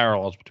lot of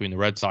parallels between the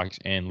Red Sox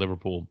and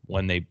Liverpool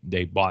when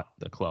they bought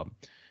the club.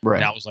 Right.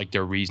 And that was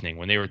their reasoning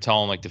when they were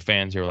telling the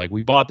fans, they were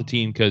we bought the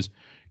team because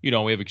we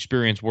have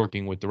experience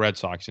working with the Red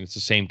Sox, and it's the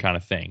same kind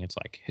of thing.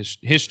 It's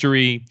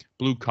history,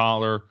 blue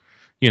collar,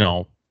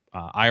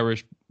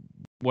 Irish,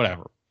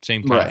 whatever,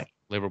 same kind of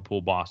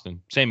Liverpool,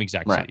 Boston, same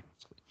exact city.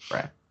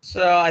 Right.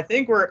 So I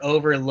think we're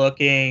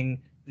overlooking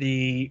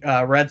the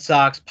Red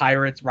Sox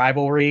Pirates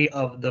rivalry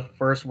of the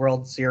first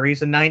World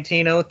Series in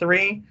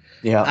 1903.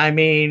 Yeah. I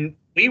mean,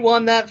 we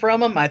won that from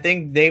them. I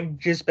think they've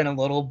just been a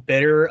little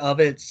bitter of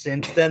it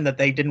since then that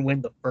they didn't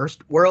win the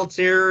first World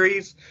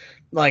Series.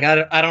 I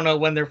don't know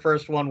when their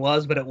first one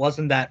was, but it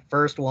wasn't that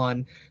first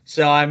one.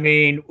 So, I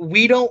mean,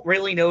 we don't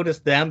really notice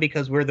them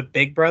because we're the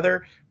big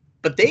brother,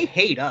 but they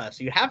hate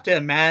us. You have to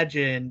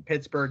imagine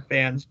Pittsburgh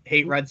fans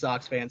hate Red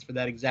Sox fans for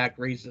that exact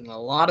reason. A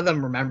lot of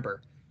them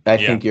remember. I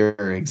think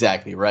you're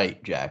exactly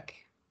right, Jack.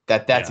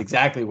 That's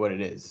exactly what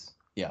it is.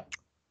 Yeah.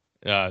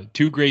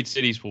 Two great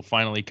cities will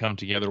finally come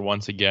together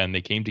once again.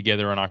 They came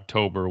together in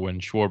October when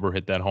Schwarber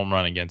hit that home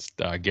run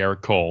against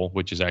Garrett Cole,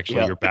 which is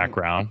actually your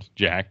background,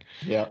 Jack.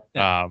 Yeah.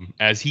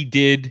 As he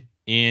did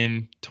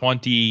in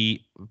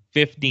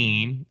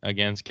 2015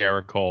 against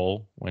Garrett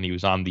Cole when he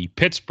was on the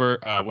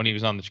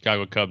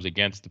Chicago Cubs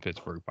against the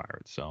Pittsburgh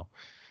Pirates. So,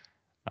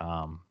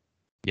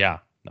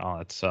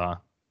 it's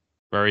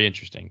very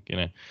interesting.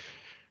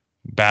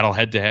 Battle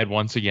head to head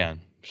once again.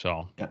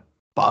 So,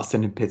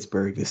 Boston and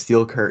Pittsburgh, the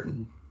Steel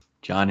Curtain.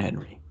 John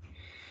Henry.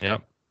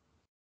 Yep.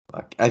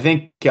 I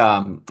think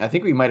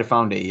we might have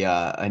found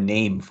a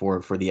name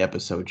for the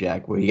episode,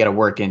 Jack. Where you got to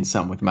work in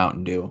something with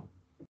Mountain Dew.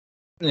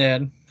 Yeah.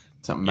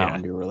 Something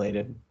Mountain Dew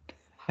related.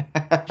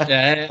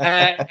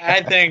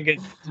 I think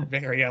it's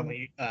very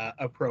only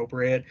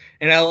appropriate,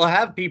 and it'll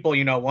have people,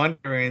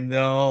 wondering.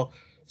 They'll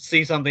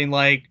see something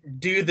like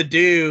 "Do the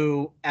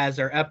Do" as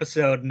their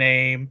episode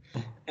name,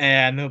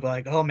 and they'll be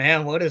like, "Oh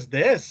man, what is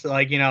this?"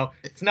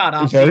 It's not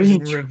off-season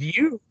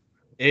review.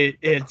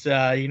 It's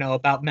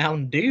about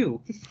Mountain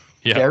Dew.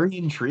 Yeah. Very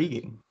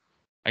intriguing.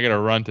 I gotta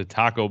run to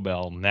Taco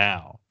Bell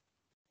now.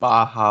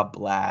 Baja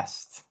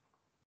Blast.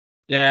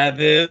 Yeah,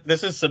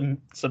 this is some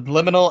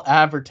subliminal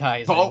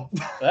advertising. Oh.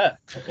 That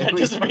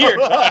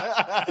disappeared.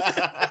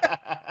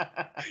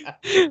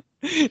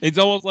 It's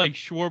almost like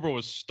Schwarber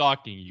was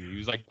stalking you. He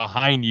was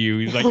behind you.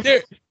 He was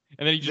there,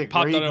 and then he just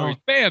popped out over.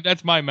 Bam!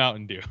 That's my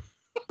Mountain Dew.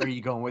 Where are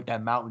you going with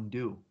that Mountain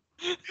Dew?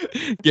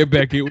 Get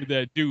back here with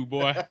that Dew,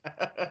 boy.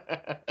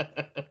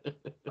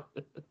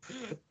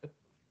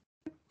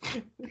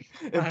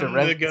 If the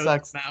Red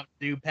Sox Mountain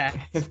Dew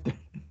pack.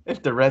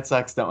 If the Red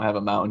Sox don't have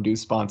a Mountain Dew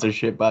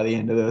sponsorship by the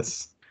end of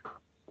this,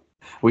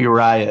 we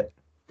riot.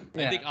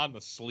 I think on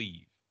the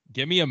sleeve.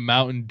 Give me a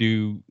Mountain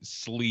Dew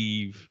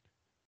sleeve,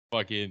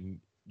 fucking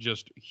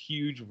just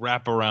huge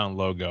wraparound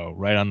logo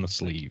right on the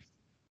sleeve.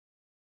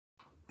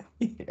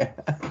 Yeah.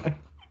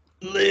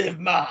 Live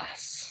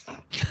Moss.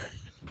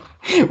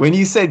 When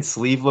you said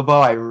sleeve,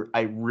 LeBeau,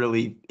 I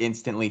really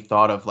instantly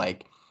thought of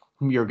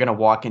you're going to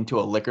walk into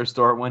a liquor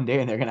store one day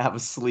and they're going to have a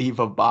sleeve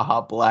of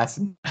Baja Blast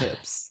and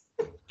Pips.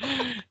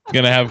 It's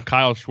going to have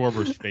Kyle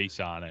Schwarber's face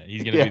on it.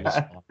 He's going to be the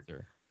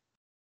sponsor.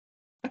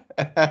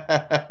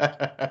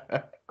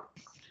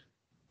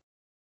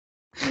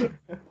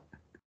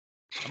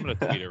 I'm going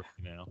to tweet her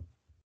now.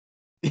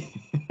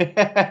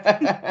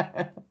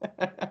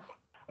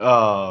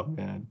 Oh,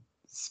 man.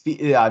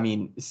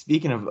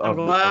 Speaking of I'm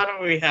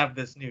glad we have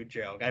this new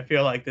joke. I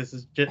feel like this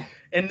is just,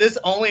 and this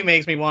only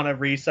makes me want to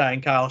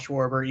re-sign Kyle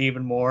Schwarber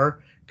even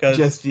more,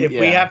 because if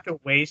we have to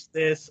waste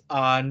this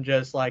on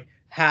just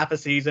half a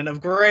season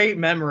of great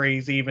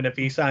memories, even if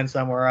he signs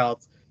somewhere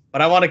else,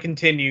 but I want to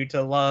continue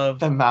to love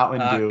the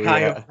Mountain Dew.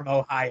 Kyle from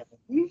Ohio.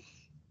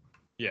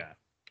 Yeah,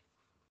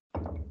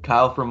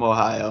 Kyle from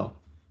Ohio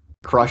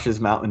crushes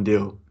Mountain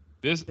Dew.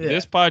 This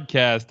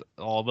podcast,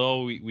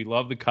 although we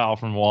love the Kyle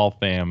from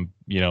Waltham,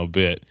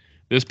 bit,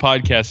 this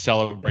podcast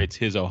celebrates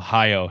his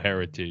Ohio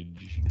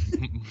heritage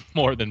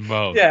more than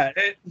most. Yeah,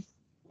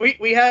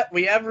 we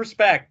have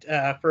respect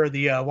for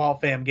the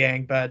Waltham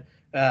gang, but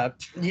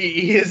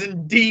he is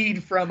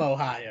indeed from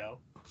Ohio.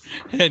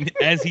 And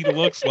as he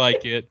looks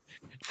like it,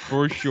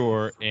 for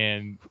sure,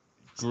 and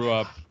grew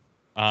up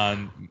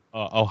on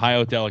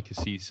Ohio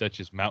delicacies such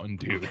as Mountain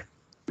Dew.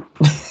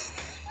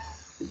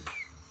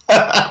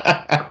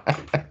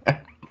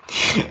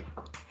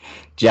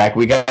 Jack,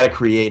 we gotta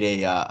create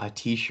a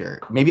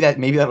T-shirt. Maybe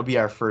that'll be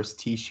our first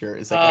T-shirt.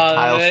 It's like a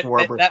Kyle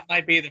Schwarber. That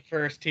might be the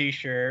first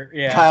T-shirt.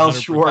 Yeah, Kyle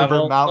Schwarber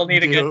We'll Mountain need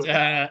to Dew.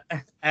 get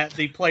at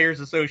the Players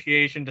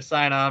Association to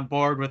sign on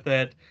board with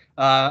it.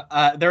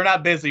 They're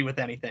not busy with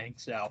anything,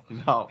 so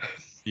No,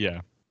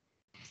 Yeah.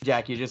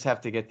 Jack, you just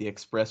have to get the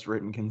express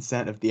written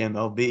consent of the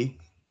MLB.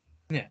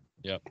 Yeah.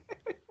 Yep.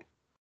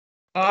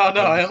 Oh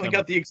no, I only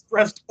got the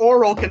expressed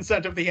oral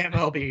consent of the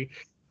MLB.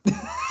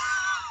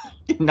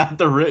 Not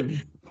the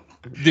written.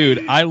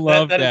 Dude, I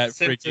love that that is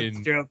a Simpsons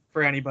freaking. joke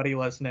for anybody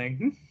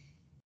listening.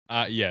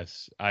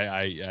 Yes,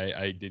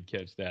 I did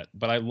catch that,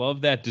 but I love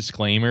that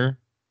disclaimer.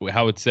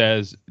 How it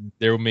says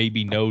there may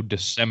be no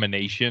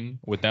dissemination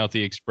without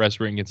the express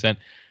written consent.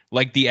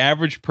 Like the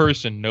average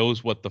person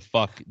knows what the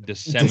fuck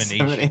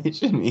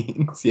dissemination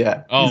means.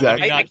 Yeah. Oh,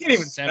 exactly. I can't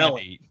even spell it.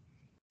 disseminate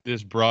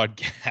this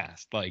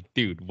broadcast. Like,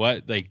 dude,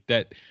 what? Like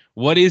that?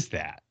 What is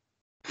that?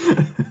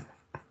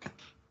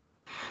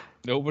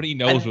 Nobody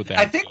knows what that.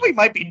 I think we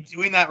might be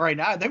doing that right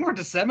now. I think we're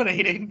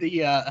disseminating the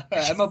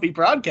MLB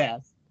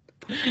broadcast.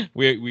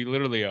 We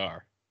literally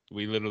are.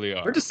 We literally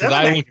are. We're 'Cause I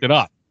disseminating. looked it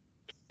up.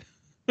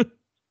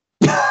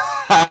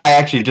 I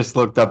actually just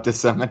looked up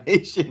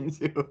dissemination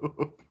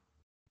too.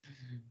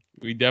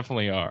 We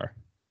definitely are.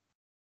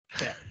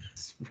 Yeah.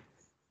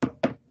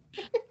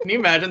 Can you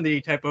imagine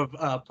the type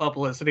of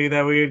publicity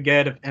that we would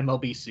get if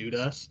MLB sued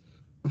us?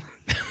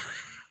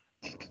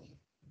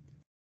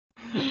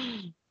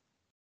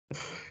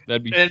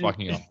 That'd be And-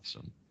 fucking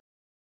awesome.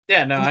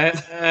 Yeah, no,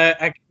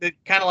 I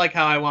kind of like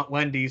how I want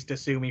Wendy's to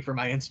sue me for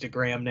my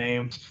Instagram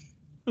name.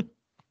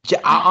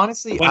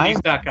 Honestly,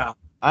 Wendy's.com.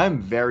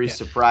 I'm very Yeah.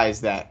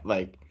 surprised that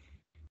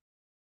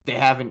you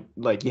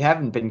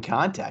haven't been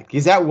contacted,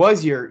 because that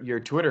was your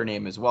Twitter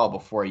name as well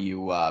before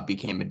you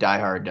became a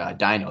diehard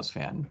Dinos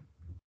fan.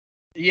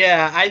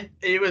 Yeah,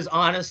 it was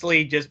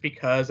honestly just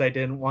because I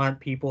didn't want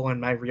people in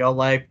my real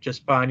life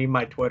just finding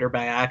my Twitter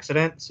by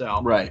accident.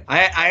 So Right.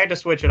 I had to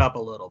switch it up a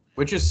little.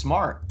 Which is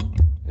smart.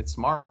 It's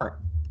smart.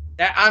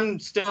 I'm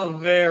still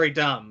very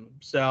dumb,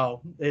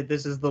 so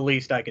this is the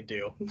least I could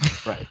do.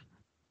 Right.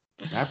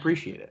 I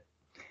appreciate it.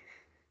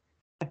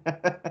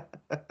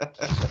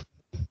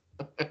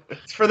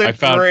 It's for the I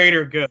found-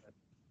 greater good.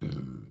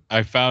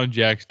 I found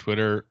Jack's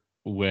Twitter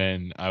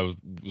when I was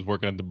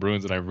working at the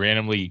Bruins, and I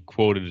randomly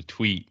quoted a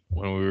tweet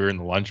when we were in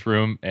the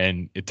lunchroom,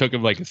 and it took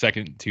him like a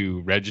second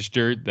to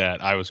register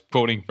that I was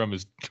quoting from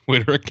his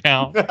Twitter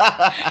account.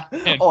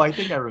 Oh, I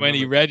think I remember. When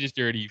he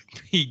registered, he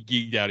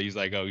geeked out. He's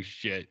like, "Oh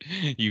shit,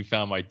 you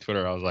found my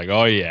Twitter." I was like,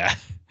 "Oh yeah,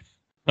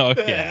 oh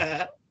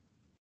yeah."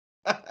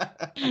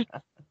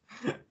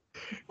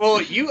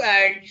 Well, you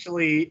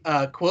actually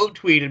quote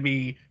tweeted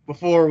me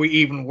before we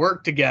even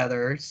worked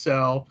together,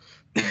 so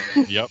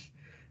Yep,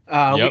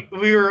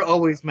 we were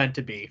always meant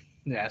to be.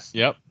 Yes.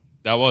 yep.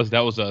 That was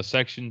a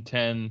Section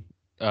 10.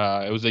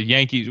 It was a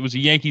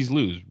Yankees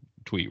lose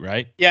tweet,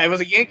 right? Yeah, it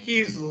was a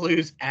Yankees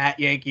lose at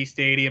Yankee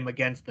Stadium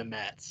against the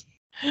Mets.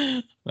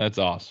 That's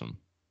awesome.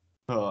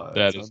 Oh,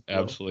 That is sounds cool.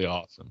 absolutely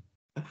awesome.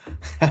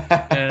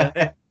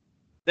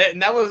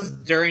 And that was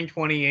during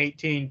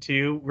 2018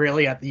 too,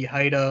 really at the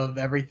height of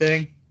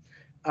everything.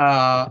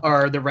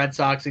 Or the Red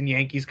Sox and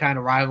Yankees kind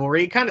of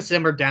rivalry. It kind of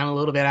simmered down a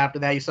little bit after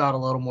that. You saw it a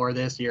little more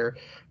this year.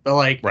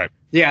 But Right.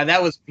 yeah,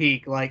 that was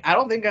peak. Like, I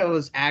don't think I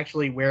was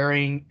actually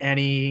wearing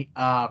any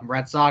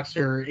Red Sox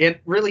or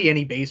really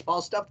any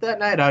baseball stuff that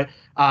night.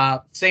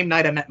 Same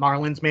night I met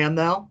Marlins man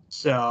though,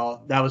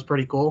 so that was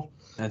pretty cool.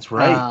 That's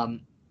right.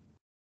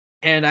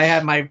 And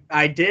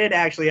I did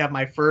actually have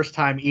my first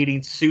time eating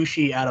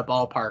sushi at a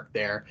ballpark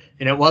there,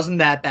 and it wasn't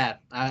that bad.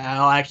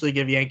 I'll actually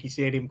give Yankee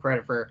Stadium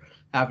credit for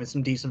having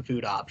some decent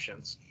food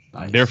options.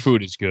 Nice. Their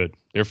food is good.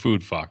 Their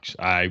food fucks.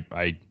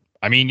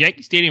 I mean,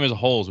 Yankee Stadium as a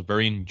whole is a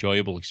very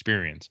enjoyable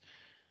experience.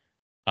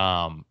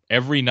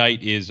 Every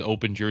night is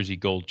Open Jersey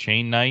Gold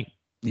Chain night,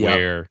 Yep.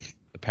 where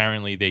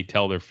apparently they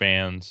tell their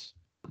fans,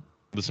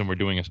 "Listen, we're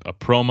doing a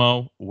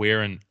promo.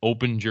 Wear an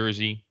open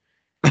jersey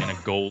and a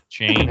gold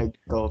chain."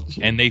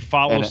 And they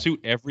follow And a- suit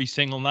every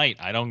single night.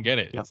 I don't get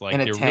it. Yep. It's like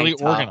And a they're tank really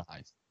top.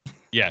 organized.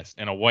 Yes,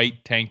 and a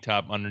white tank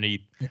top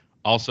underneath.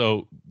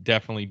 Also,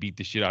 definitely beat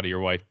the shit out of your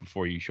wife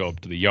before you show up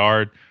to the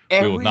yard.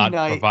 We will not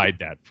provide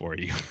that for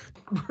you.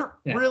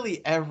 Yeah.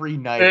 Really, every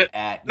night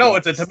at No,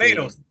 it's a Yankee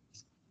tomato.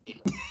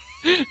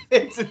 Stadium.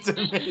 It's a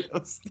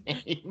tomato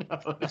stain.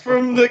 No, It's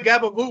from the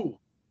Gabagoo.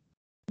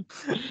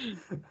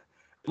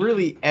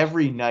 Really,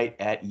 every night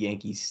at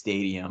Yankee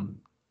Stadium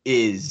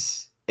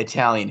is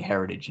Italian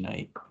Heritage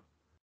Night.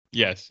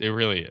 Yes, it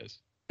really is.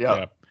 Yep.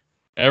 Yep.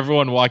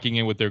 Everyone walking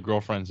in with their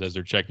girlfriends as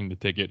they're checking the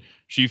ticket.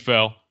 She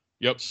fell.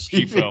 Yep,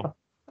 she fell.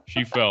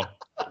 She fell.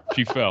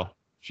 She fell.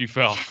 She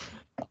fell.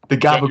 The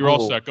Yep, you're all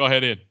gabagool. set. Go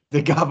ahead in.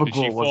 The Did she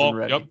gabagool wasn't fall?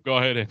 ready. Yep, go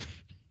ahead in.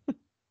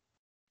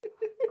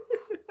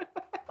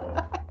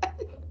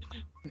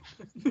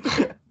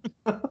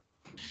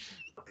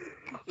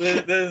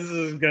 This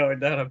is going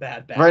down a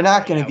bad path. We're not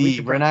right gonna now. We be.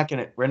 should We're not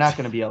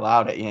gonna be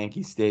allowed at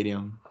Yankee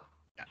Stadium.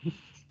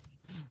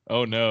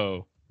 Oh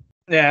no.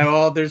 Yeah,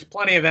 well, there's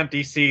plenty of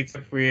empty seats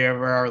if we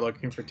ever are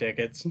looking for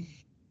tickets.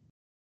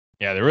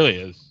 Yeah, there really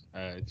is.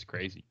 It's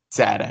crazy.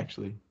 Sad,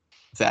 actually.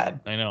 Sad.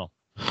 I know.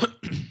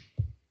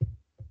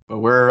 But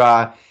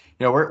we're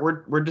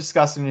we're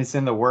discussing this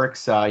in the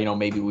works.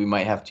 Maybe we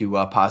might have to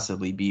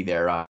possibly be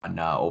there on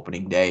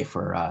opening day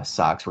for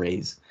Sox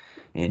Rays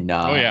in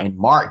in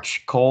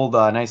March. Cold,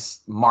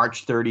 nice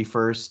March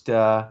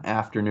 31st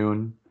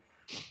afternoon.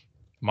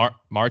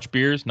 March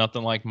beers,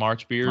 nothing like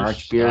March beers.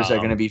 March beers are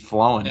going to be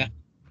flowing. Yeah.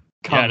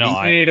 Yeah,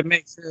 no, You need to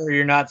make sure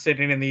you're not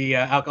sitting in the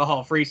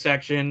alcohol-free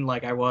section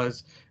like I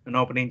was on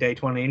opening day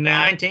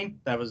 2019.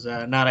 That was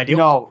not ideal.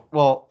 No,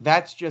 well,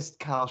 that's just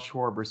Kyle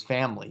Schwarber's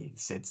family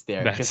sits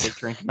there That's- just to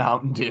drink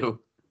Mountain Dew.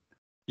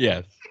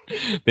 Yes,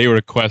 they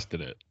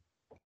requested it,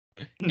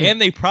 and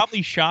they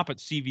probably shop at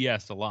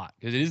CVS a lot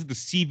because it is the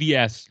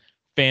CVS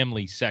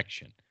family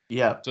section.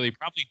 Yeah, So they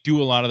probably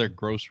do a lot of their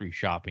grocery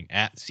shopping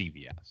at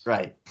CVS.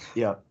 right.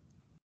 Yeah,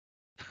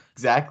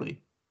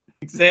 exactly.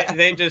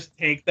 They just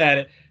take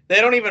that. They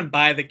don't even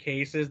buy the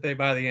cases. They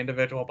buy the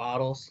individual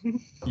bottles.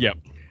 Yep,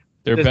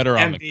 they're Just better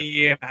on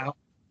empty them out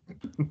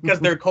because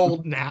they're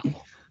cold now.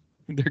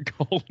 They're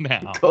cold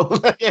now. Cool.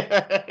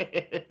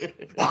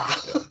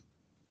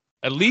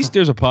 At least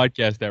there's a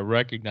podcast that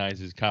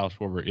recognizes Kyle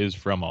Schwarber is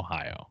from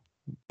Ohio.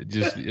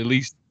 Just at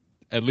least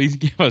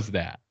give us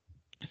that.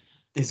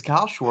 Is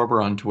Kyle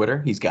Schwarber on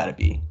Twitter? He's got to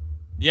be.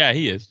 Yeah,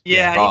 he is.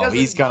 Yeah, Oh, he doesn't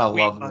he's gonna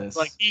tweet love much. this.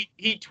 Like he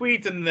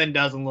tweets and then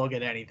doesn't look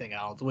at anything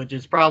else, which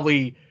is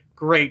probably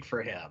great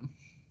for him.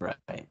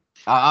 Right.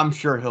 I'm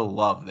sure he'll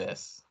love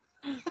this.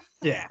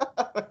 Yeah.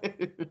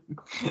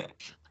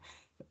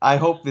 I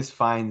hope this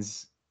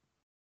finds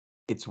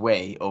its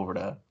way over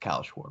to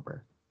Kyle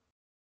Schwarber.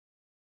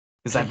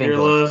 Because I If think you're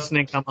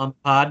listening, come on the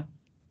pod.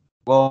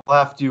 we'll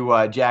have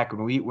to Jack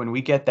when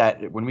we get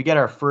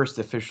our first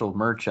official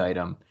merch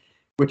item,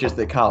 which is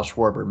the Kyle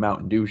Schwarber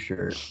Mountain Dew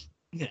shirt.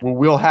 Yeah. Well,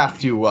 we'll have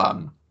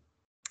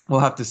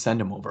to send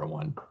him over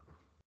one.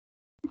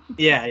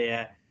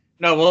 Yeah.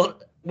 No, well,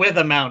 with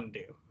a Mountain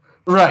Dew.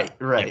 Right,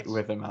 Yes.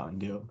 with a Mountain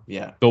Dew.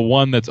 Yeah. The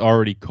one that's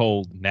already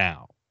cold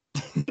now.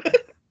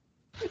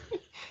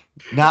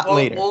 Not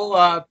later.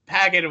 We'll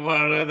pack it in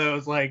one of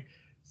those like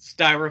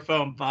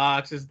styrofoam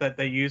boxes that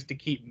they use to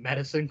keep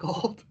medicine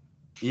cold.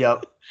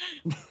 Yep.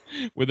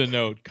 With a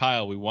note,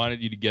 Kyle, we wanted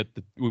to get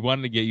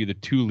you the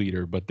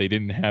 2-liter, but they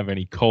didn't have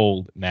any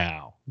cold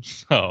now.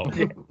 So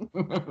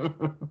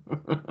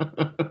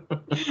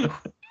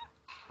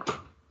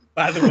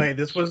By the way,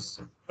 this was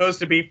supposed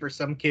to be for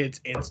some kids'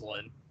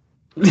 insulin.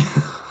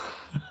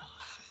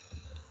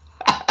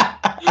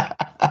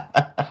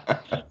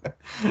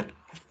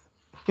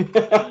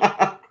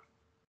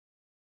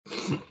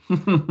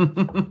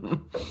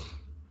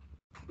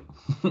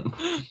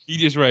 he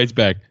just writes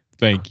back,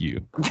 "Thank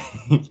you."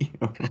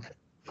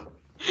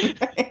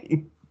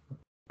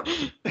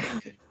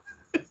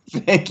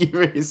 Thank you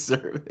for your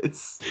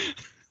service.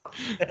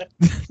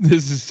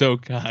 This is so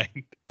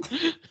kind.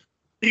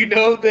 You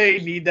know they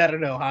need that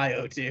in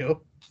Ohio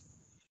too.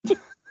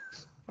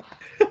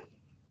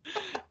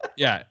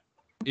 Yeah.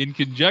 In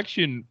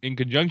conjunction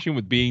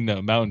with being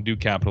the Mountain Dew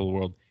capital of the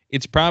world,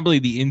 it's probably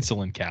the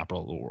insulin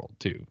capital of the world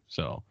too.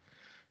 So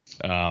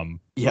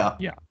Yeah.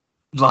 Yeah.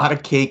 A lot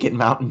of cake and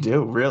Mountain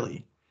Dew,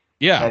 really.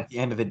 yeah. At the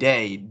end of the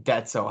day,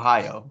 that's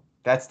Ohio.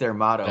 That's their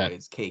motto That-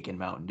 is cake and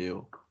Mountain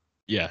Dew.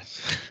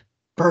 Yes.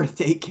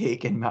 Birthday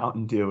cake and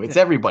Mountain Dew. It's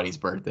everybody's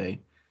birthday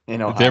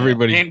in Ohio. It's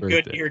everybody's And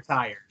birthday. Goodyear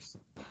tires.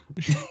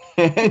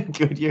 And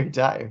Goodyear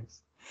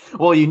tires.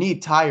 Well, you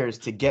need tires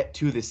to get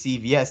to the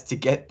CVS to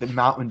get the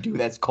Mountain Dew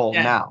that's cold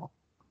Yeah. now.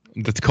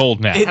 That's cold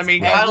now. It's I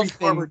mean, Kyle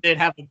everything- Schwarber did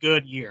have a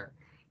good year.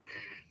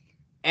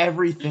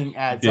 Everything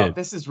adds did. up.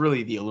 This is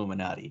really the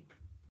Illuminati.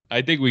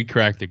 I think we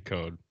cracked the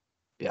code.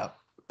 Yeah.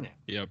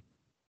 Yep.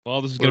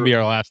 Well, this is going to be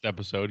our last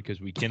episode because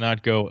we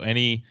cannot go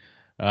any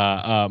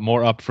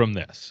more up from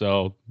this.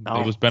 So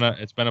No. it's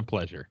been a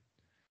pleasure.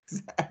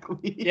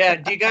 Exactly. Yeah,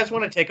 do you guys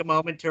want to take a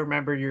moment to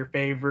remember your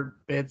favorite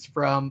bits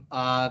from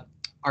our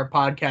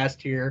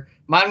podcast here?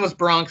 Mine was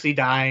Bronxy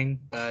dying,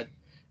 but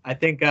I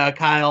think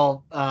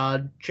Kyle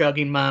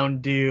chugging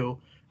Mountain Dew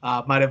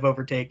might have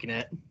overtaken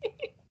it.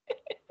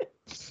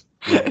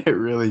 It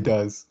really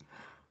does.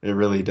 It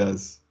really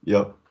does.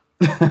 Yep.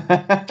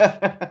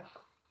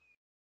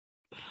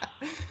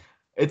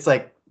 It's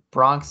like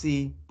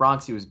Bronxy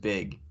was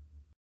big.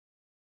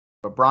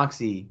 But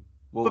Bronxy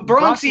But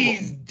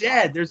Bronxy's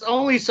dead. There's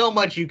only so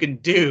much you can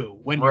do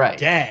when you're Right.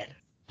 dead.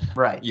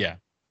 right. Yeah.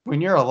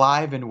 When you're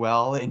alive and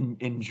well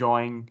and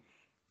enjoying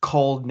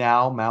cold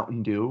now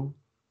Mountain Dew,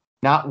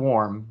 not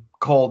warm,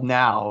 cold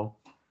now,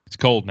 It's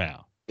cold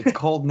now. It's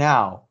cold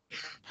now.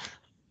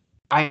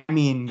 I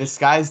mean, the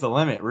sky's the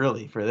limit,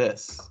 really, for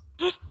this.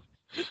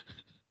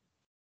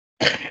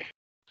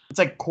 It's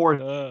like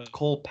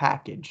cold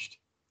packaged,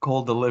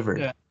 cold delivered.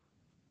 Yeah.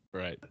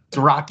 Right. It's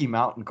Rocky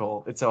Mountain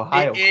cold. It's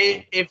Ohio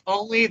cold. If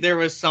only there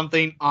was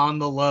something on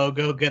the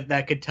logo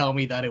that could tell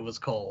me that it was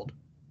cold.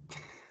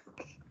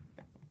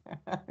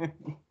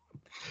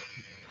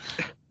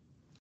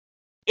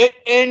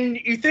 And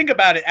you think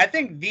about it, I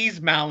think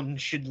these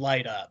mountains should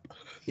light up.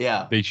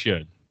 Yeah. They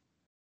should.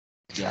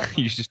 Yeah.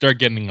 You should start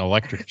getting an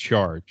electric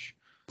charge.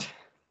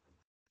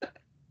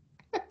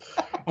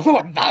 Oh,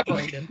 I'm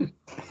vibrating.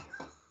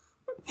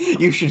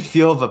 You should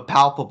feel the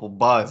palpable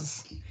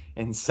buzz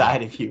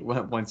inside of you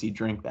once you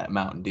drink that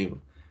Mountain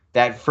Dew.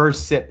 That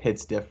first sip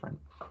hits different.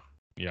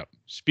 Yep.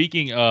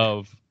 Speaking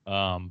of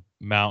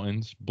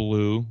mountains,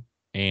 blue,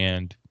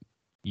 and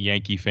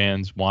Yankee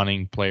fans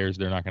wanting players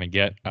they're not going to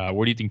get,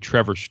 where do you think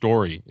Trevor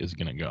Story is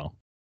going to go?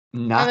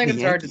 I think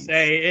it's hard to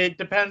say. It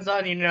depends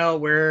on,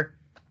 where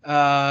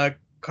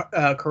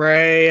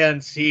Correa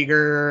and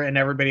Seager and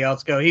everybody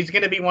else go. He's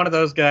going to be one of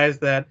those guys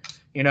that,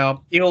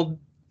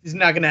 he's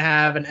not going to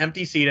have an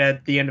empty seat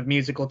at the end of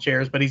musical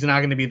chairs, but he's not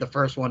going to be the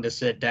first one to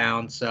sit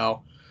down.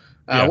 So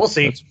we'll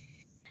see.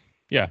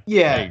 Yeah,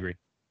 I agree.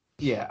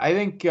 Yeah, I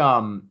think,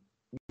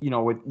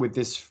 with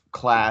this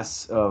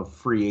class of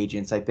free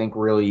agents, I think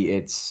really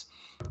it's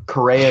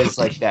Correa is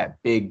like that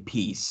big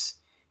piece.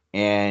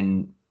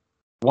 And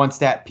once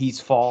that piece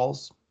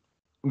falls,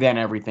 then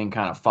everything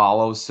kind of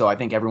follows. So I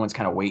think everyone's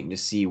kind of waiting to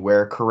see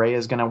where Correa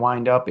is going to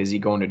wind up. Is he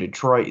going to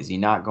Detroit? Is he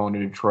not going to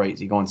Detroit? Is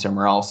he going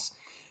somewhere else?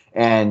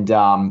 And,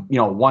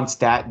 once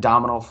that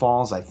domino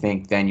falls, I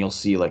think then you'll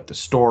see like the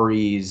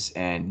Stories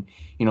and,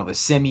 the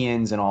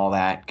Simeons and all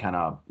that kind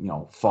of,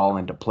 fall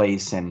into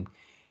place. And,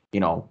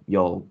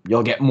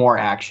 you'll get more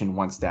action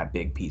once that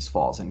big piece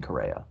falls in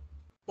Correa.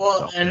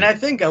 Well, and I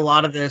think a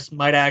lot of this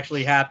might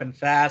actually happen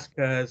fast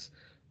because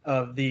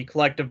of the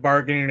collective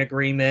bargaining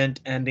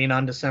agreement ending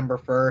on December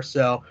 1st.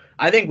 So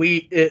I think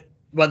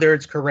whether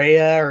it's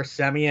Correa or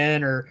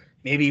Semien or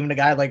maybe even a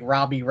guy like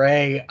Robbie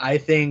Ray, I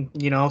think,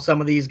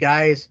 some of these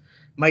guys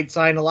might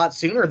sign a lot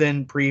sooner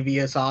than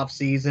previous off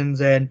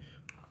seasons. And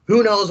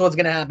who knows what's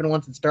going to happen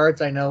once it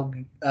starts. I know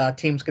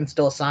teams can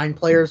still sign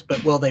players,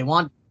 but will they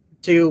want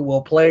to?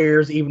 Will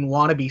players even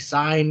want to be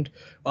signed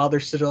while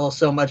there's still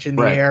so much in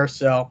the air?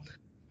 So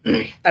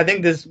I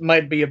think this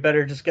might be a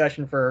better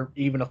discussion for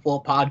even a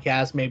full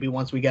podcast, maybe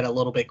once we get a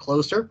little bit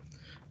closer.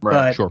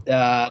 Right, but sure.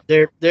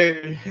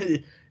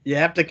 you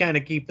have to kind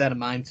of keep that in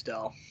mind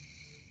still.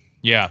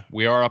 Yeah,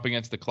 we are up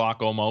against the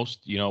clock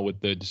almost, with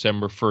the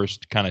December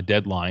 1st kind of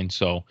deadline.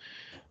 So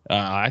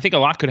I think a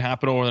lot could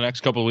happen over the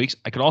next couple of weeks.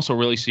 I could also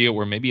really see it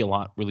where maybe a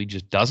lot really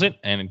just doesn't,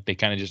 and they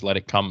kind of just let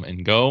it come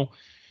and go.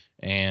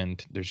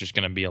 And there's just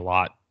going to be a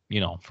lot,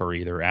 for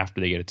either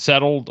after they get it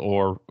settled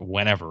or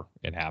whenever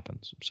it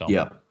happens. So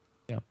yeah.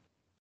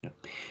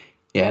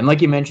 And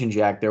like you mentioned,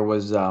 Jack, there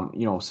was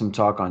some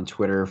talk on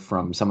Twitter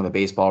from some of the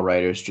baseball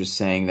writers just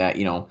saying that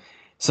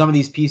some of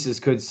these pieces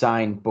could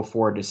sign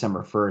before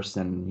December 1st,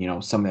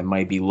 and some of them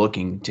might be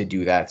looking to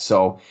do that.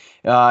 So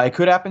it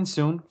could happen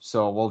soon.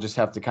 So we'll just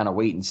have to kind of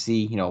wait and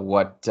see,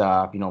 what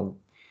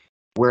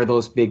where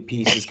those big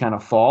pieces kind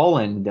of fall,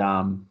 and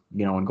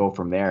and go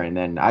from there. And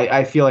then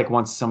I feel like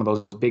once some of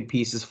those big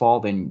pieces fall,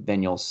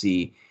 then you'll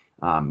see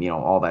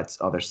all that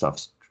other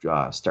stuff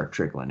start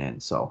trickling in.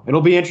 So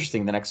it'll be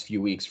interesting the next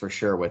few weeks for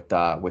sure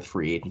with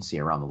free agency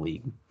around the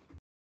league.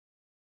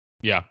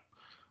 Yeah.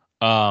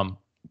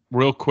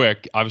 Real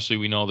quick, obviously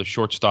we know the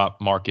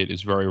shortstop market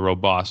is very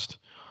robust.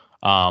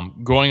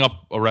 Growing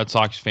up a Red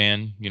Sox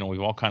fan,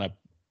 we've all kind of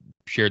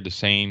shared the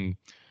same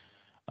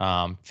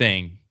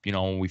thing.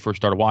 When we first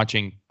started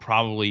watching,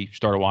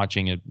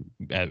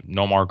 at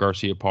Nomar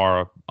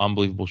Garciaparra,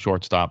 unbelievable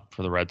shortstop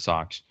for the Red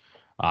Sox.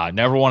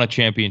 Never won a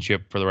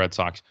championship for the Red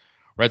Sox.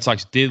 Red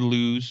Sox did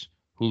lose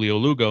Julio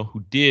Lugo,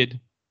 who did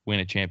win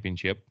a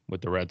championship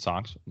with the Red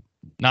Sox.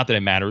 Not that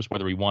it matters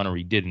whether he won or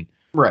he didn't.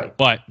 Right.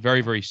 But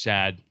very, very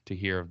sad to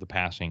hear of the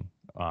passing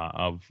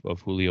of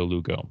Julio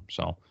Lugo.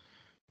 So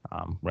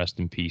rest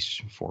in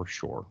peace for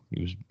sure.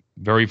 He was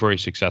very, very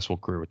successful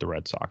career with the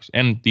Red Sox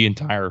and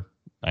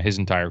his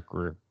entire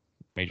career,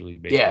 Major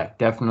League Baseball. Yeah,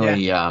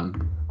 definitely. Yeah.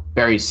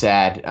 Very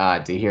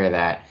sad to hear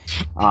that.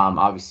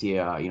 Obviously,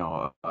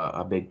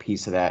 a big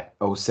piece of that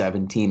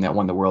 2007 team that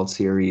won the World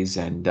Series,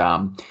 and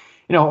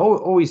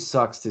always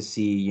sucks to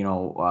see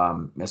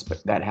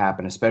that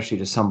happen, especially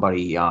to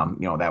somebody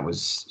that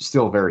was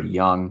still very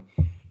young,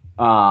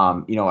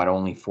 at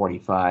only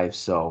 45.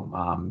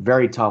 So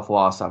very tough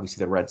loss.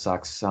 Obviously, the Red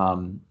Sox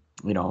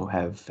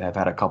have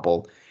had a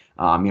couple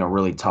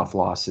really tough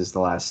losses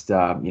the last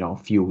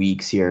few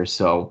weeks here.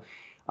 So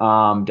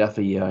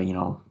definitely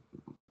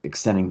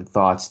extending the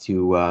thoughts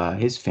to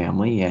his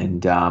family,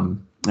 and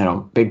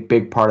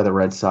big part of the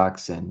Red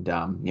Sox, and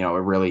it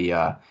really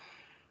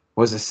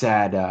was a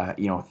sad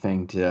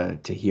thing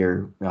to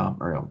hear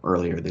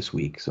earlier this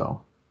week. So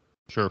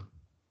sure.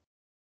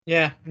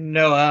 Yeah,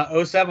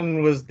 no,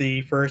 07 was the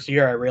first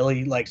year I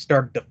really like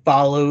started to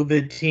follow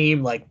the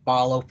team, like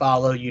follow,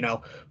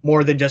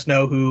 more than just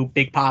know who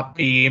Big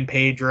Papi and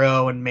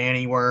Pedro and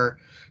Manny were.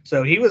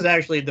 So he was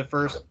actually the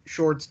first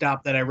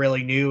shortstop that I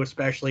really knew,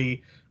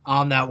 especially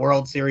on that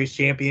World Series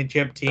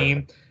championship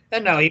team.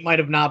 And no, he might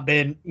have not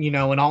been,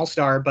 an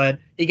all-star, but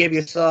he gave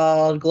you a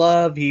solid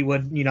glove. He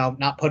would,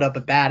 not put up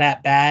a bad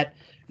at bat.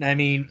 And I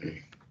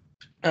mean,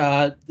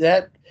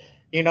 that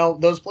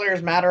those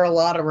players matter a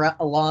lot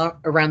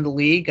around the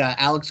league.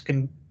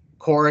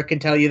 Cora can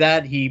tell you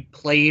that he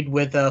played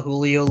with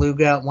Julio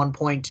Luga at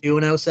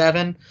 1.2 in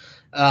 07.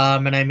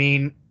 And I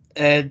mean,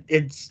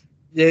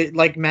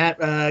 like Matt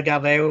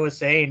Galveo was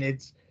saying,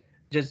 it's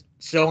just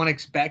so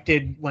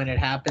unexpected when it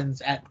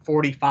happens at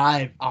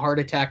 45, a heart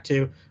attack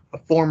to a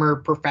former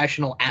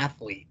professional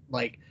athlete.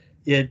 Like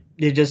you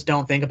just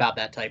don't think about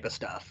that type of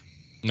stuff.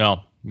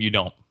 No, you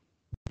don't.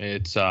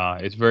 It's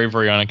very,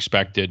 very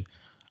unexpected.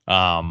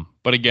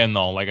 But again,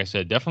 though, like I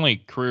said,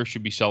 definitely career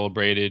should be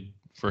celebrated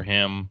for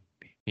him.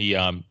 He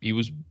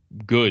was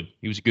good.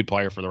 He was a good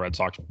player for the Red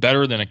Sox,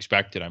 better than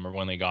expected. I remember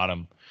when they got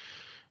him.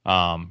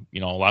 A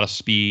lot of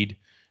speed,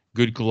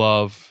 good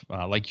glove,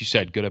 like you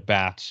said, good at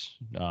bats,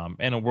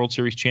 and a World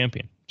Series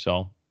champion.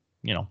 So,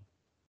 can't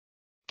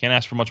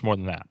ask for much more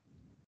than that.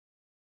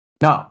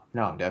 No,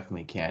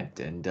 definitely can't.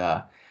 And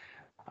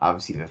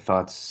obviously the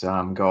thoughts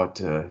go out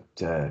to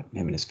him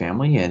and his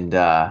family, and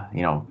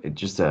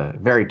it's just a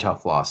very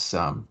tough loss,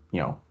 in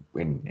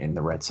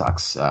the Red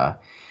Sox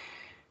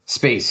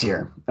space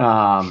here.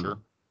 Sure.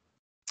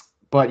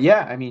 But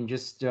yeah, I mean,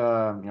 just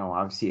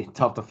obviously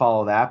tough to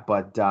follow that,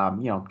 but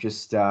going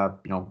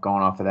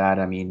off of that,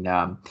 I mean,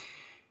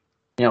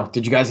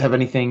 did you guys have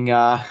anything?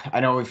 I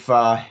know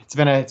it's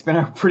been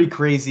a pretty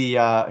crazy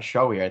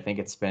show here. I think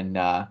it's been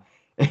a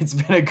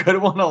good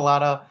one. A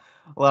lot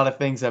of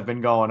things have been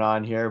going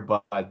on here,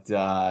 but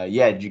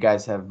yeah, did you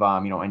guys have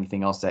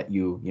anything else that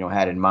you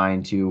had in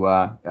mind to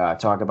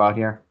talk about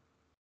here?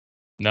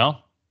 No.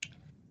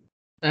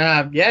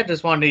 Yeah,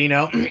 just wanted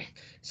to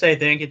say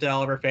thank you to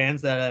all of our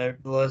fans that are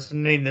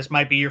listening. This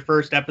might be your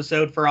first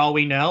episode for all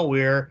we know.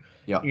 We're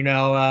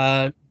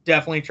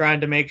definitely trying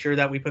to make sure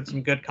that we put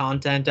some good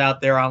content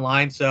out there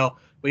online. So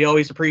we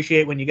always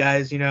appreciate when you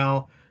guys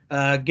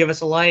give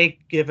us a like,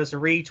 give us a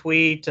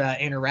retweet,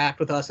 interact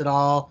with us at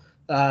all.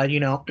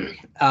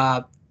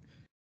 We're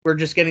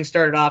just getting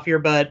started off here,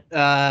 but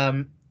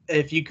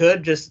if you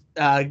could just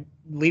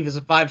leave us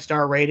a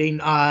 5-star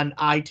rating on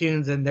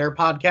iTunes and their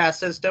podcast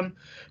system.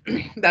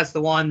 That's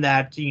the one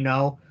that,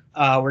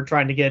 we're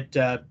trying to get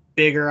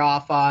bigger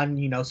off on.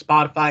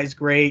 Spotify's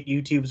great,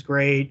 YouTube's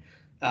great.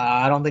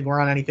 I don't think we're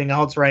on anything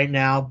else right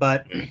now,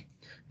 but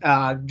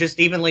just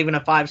even leaving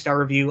a 5-star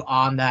review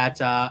on that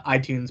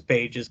iTunes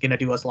page is going to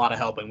do us a lot of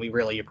help, and we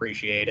really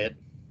appreciate it.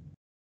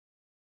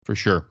 For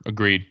sure.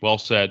 Agreed. Well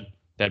said.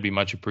 That'd be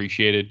much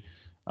appreciated.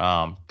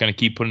 Going to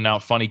keep putting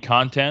out funny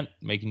content,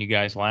 making you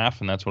guys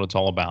laugh, and that's what it's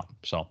all about.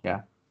 So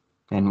yeah.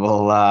 And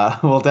we'll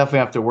definitely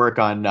have to work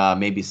on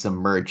maybe some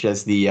merch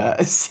as the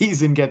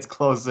season gets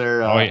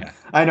closer. Oh yeah.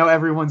 I know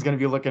everyone's going to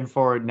be looking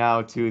forward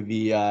now to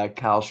the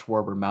Kyle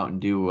Schwarber Mountain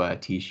Dew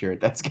T-shirt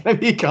that's going to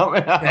be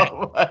coming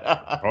out.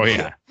 Oh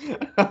yeah.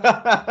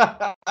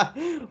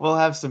 We'll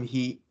have some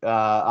heat,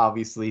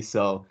 obviously.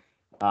 So,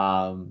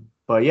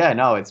 but yeah,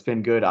 no, it's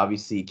been good.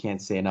 Obviously, you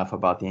can't say enough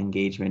about the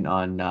engagement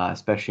on,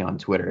 especially on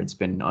Twitter. It's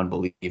been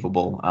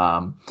unbelievable.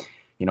 A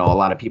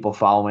lot of people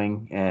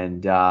following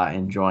and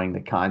enjoying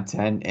the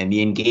content, and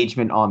the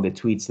engagement on the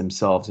tweets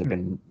themselves have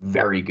been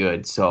very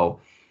good. So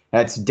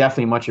that's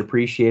definitely much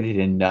appreciated.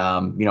 And,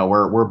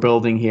 we're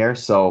building here.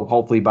 So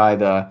hopefully by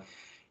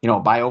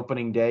by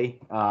opening day,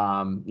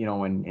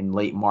 in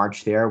late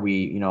March there,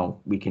 we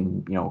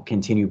can,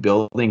 continue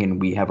building,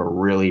 and we have a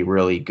really,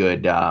 really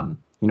good,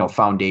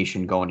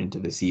 foundation going into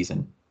the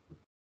season.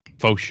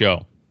 Faux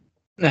show.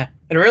 Yeah.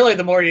 And really,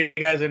 the more you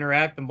guys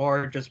interact, the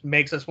more it just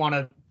makes us want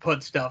to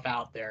put stuff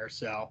out there.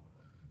 So,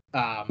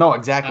 no,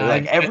 exactly.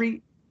 Like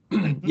every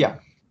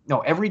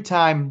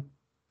time,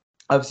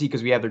 obviously,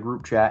 because we have the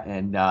group chat,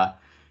 and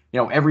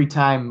every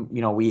time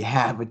we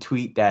have a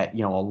tweet that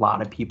a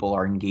lot of people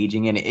are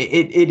engaging in,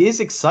 it is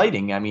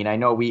exciting. I mean, I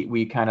know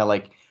we kind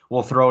of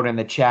we'll throw it in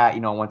the chat.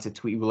 Once a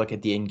tweet, we look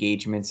at the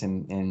engagements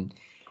and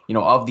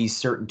of these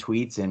certain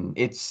tweets, and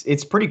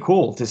it's pretty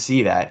cool to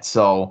see that.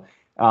 So.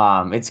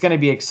 It's going to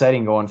be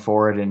exciting going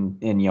forward and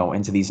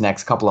into these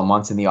next couple of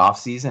months in the off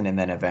season, and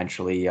then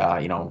eventually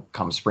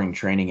come spring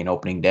training and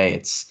opening day,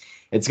 it's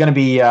going to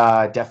be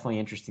definitely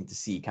interesting to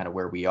see kind of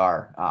where we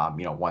are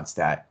once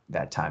that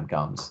time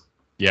comes.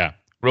 Yeah,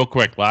 real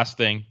quick, last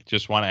thing,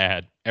 just want to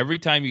add, every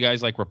time you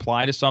guys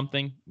reply to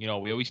something, we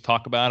always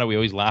talk about it, we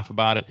always laugh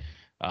about it.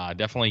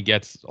 Definitely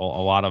gets a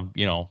lot of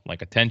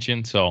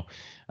attention. So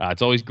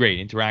it's always great.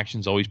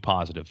 Interaction's always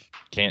positive.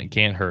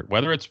 Can't hurt,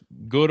 whether it's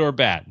good or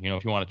bad.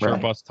 If you want to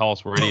chirp us, tell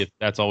us we're idiots,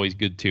 that's always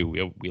good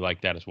too. We like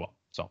that as well.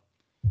 So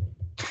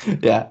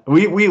yeah,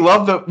 we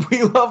love the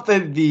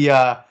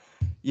I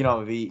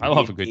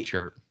love a good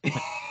chirp.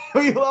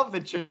 We love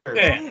the chirps.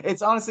 Yeah.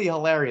 It's honestly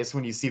hilarious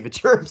when you see the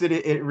chirps.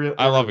 It really.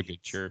 I love a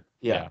good chirp.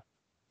 Yeah.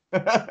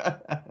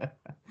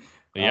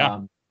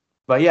 Yeah.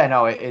 But yeah,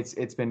 no,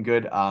 it's been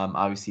good.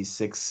 Obviously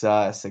six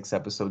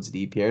episodes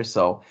deep here,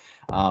 so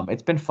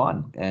it's been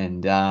fun,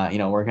 and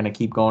we're gonna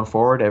keep going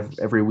forward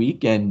every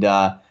week, and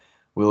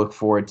we look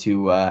forward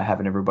to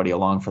having everybody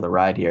along for the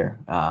ride here.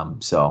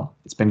 So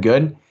it's been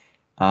good.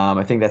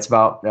 I think that's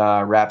about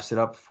wraps it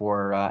up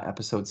for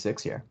episode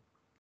 6 here.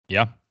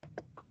 Yeah.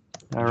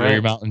 All Enjoy right.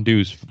 your Mountain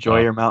Dews.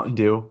 Enjoy your Mountain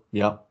Dew.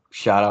 Yep.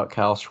 Shout out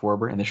Kyle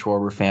Schwarber and the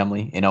Schwarber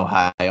family in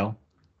Ohio.